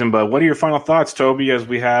next season. But what are your final thoughts, Toby, as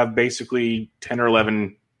we have basically 10 or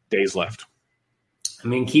 11 days left? I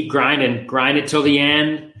mean, keep grinding. Grind it till the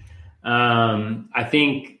end. I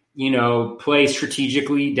think, play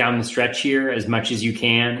strategically down the stretch here as much as you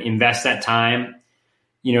can. Invest that time,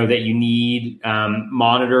 that you need.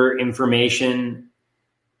 Monitor information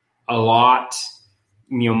a lot.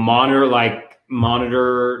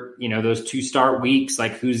 Monitor, those 2 start weeks,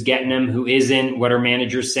 like who's getting them, who isn't, what are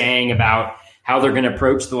managers saying about how they're going to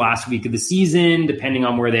approach the last week of the season, depending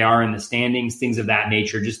on where they are in the standings, things of that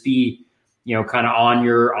nature. Just be, kind of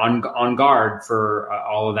on guard for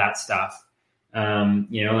all of that stuff. And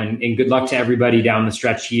good luck to everybody down the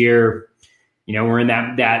stretch here. We're in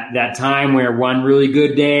that time where one really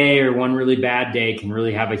good day or one really bad day can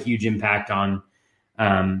really have a huge impact on,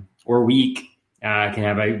 or week can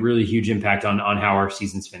have a really huge impact on how our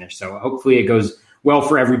season's finished. So hopefully it goes well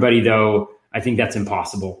for everybody, though I think that's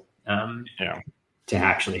impossible to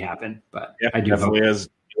actually happen. But yeah, I do definitely hope. is.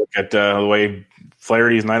 Look at the way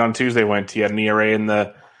Flaherty's night on Tuesday went. He had an ERA in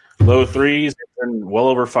the low 3s and well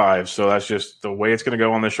over 5. So that's just the way it's going to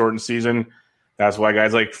go on the shortened season. That's why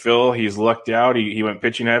guys like Phil, he's lucked out. He went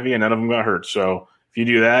pitching heavy and none of them got hurt. So if you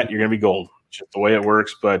do that, you're going to be gold. It's just the way it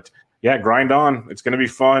works. But yeah, grind on. It's going to be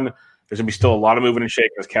fun. There's going to be still a lot of moving and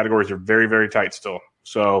shaking. Those categories are very, very tight still.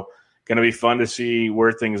 So going to be fun to see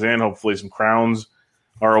where things end. Hopefully some crowns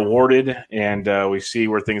are awarded and we see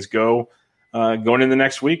where things go going into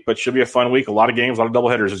next week. But should be a fun week. A lot of games, a lot of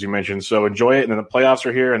doubleheaders, as you mentioned. So enjoy it. And then the playoffs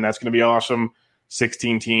are here, and that's going to be awesome.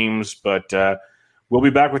 16 teams. But we'll be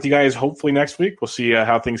back with you guys hopefully next week. We'll see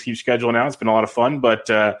how things keep scheduling out. It's been a lot of fun. But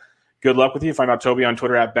good luck with you. Find out Toby on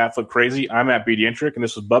Twitter at BatFlipCrazy. I'm at BDentric, and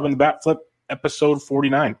this was Bubba and the Batflip, episode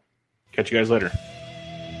 49. Catch you guys later.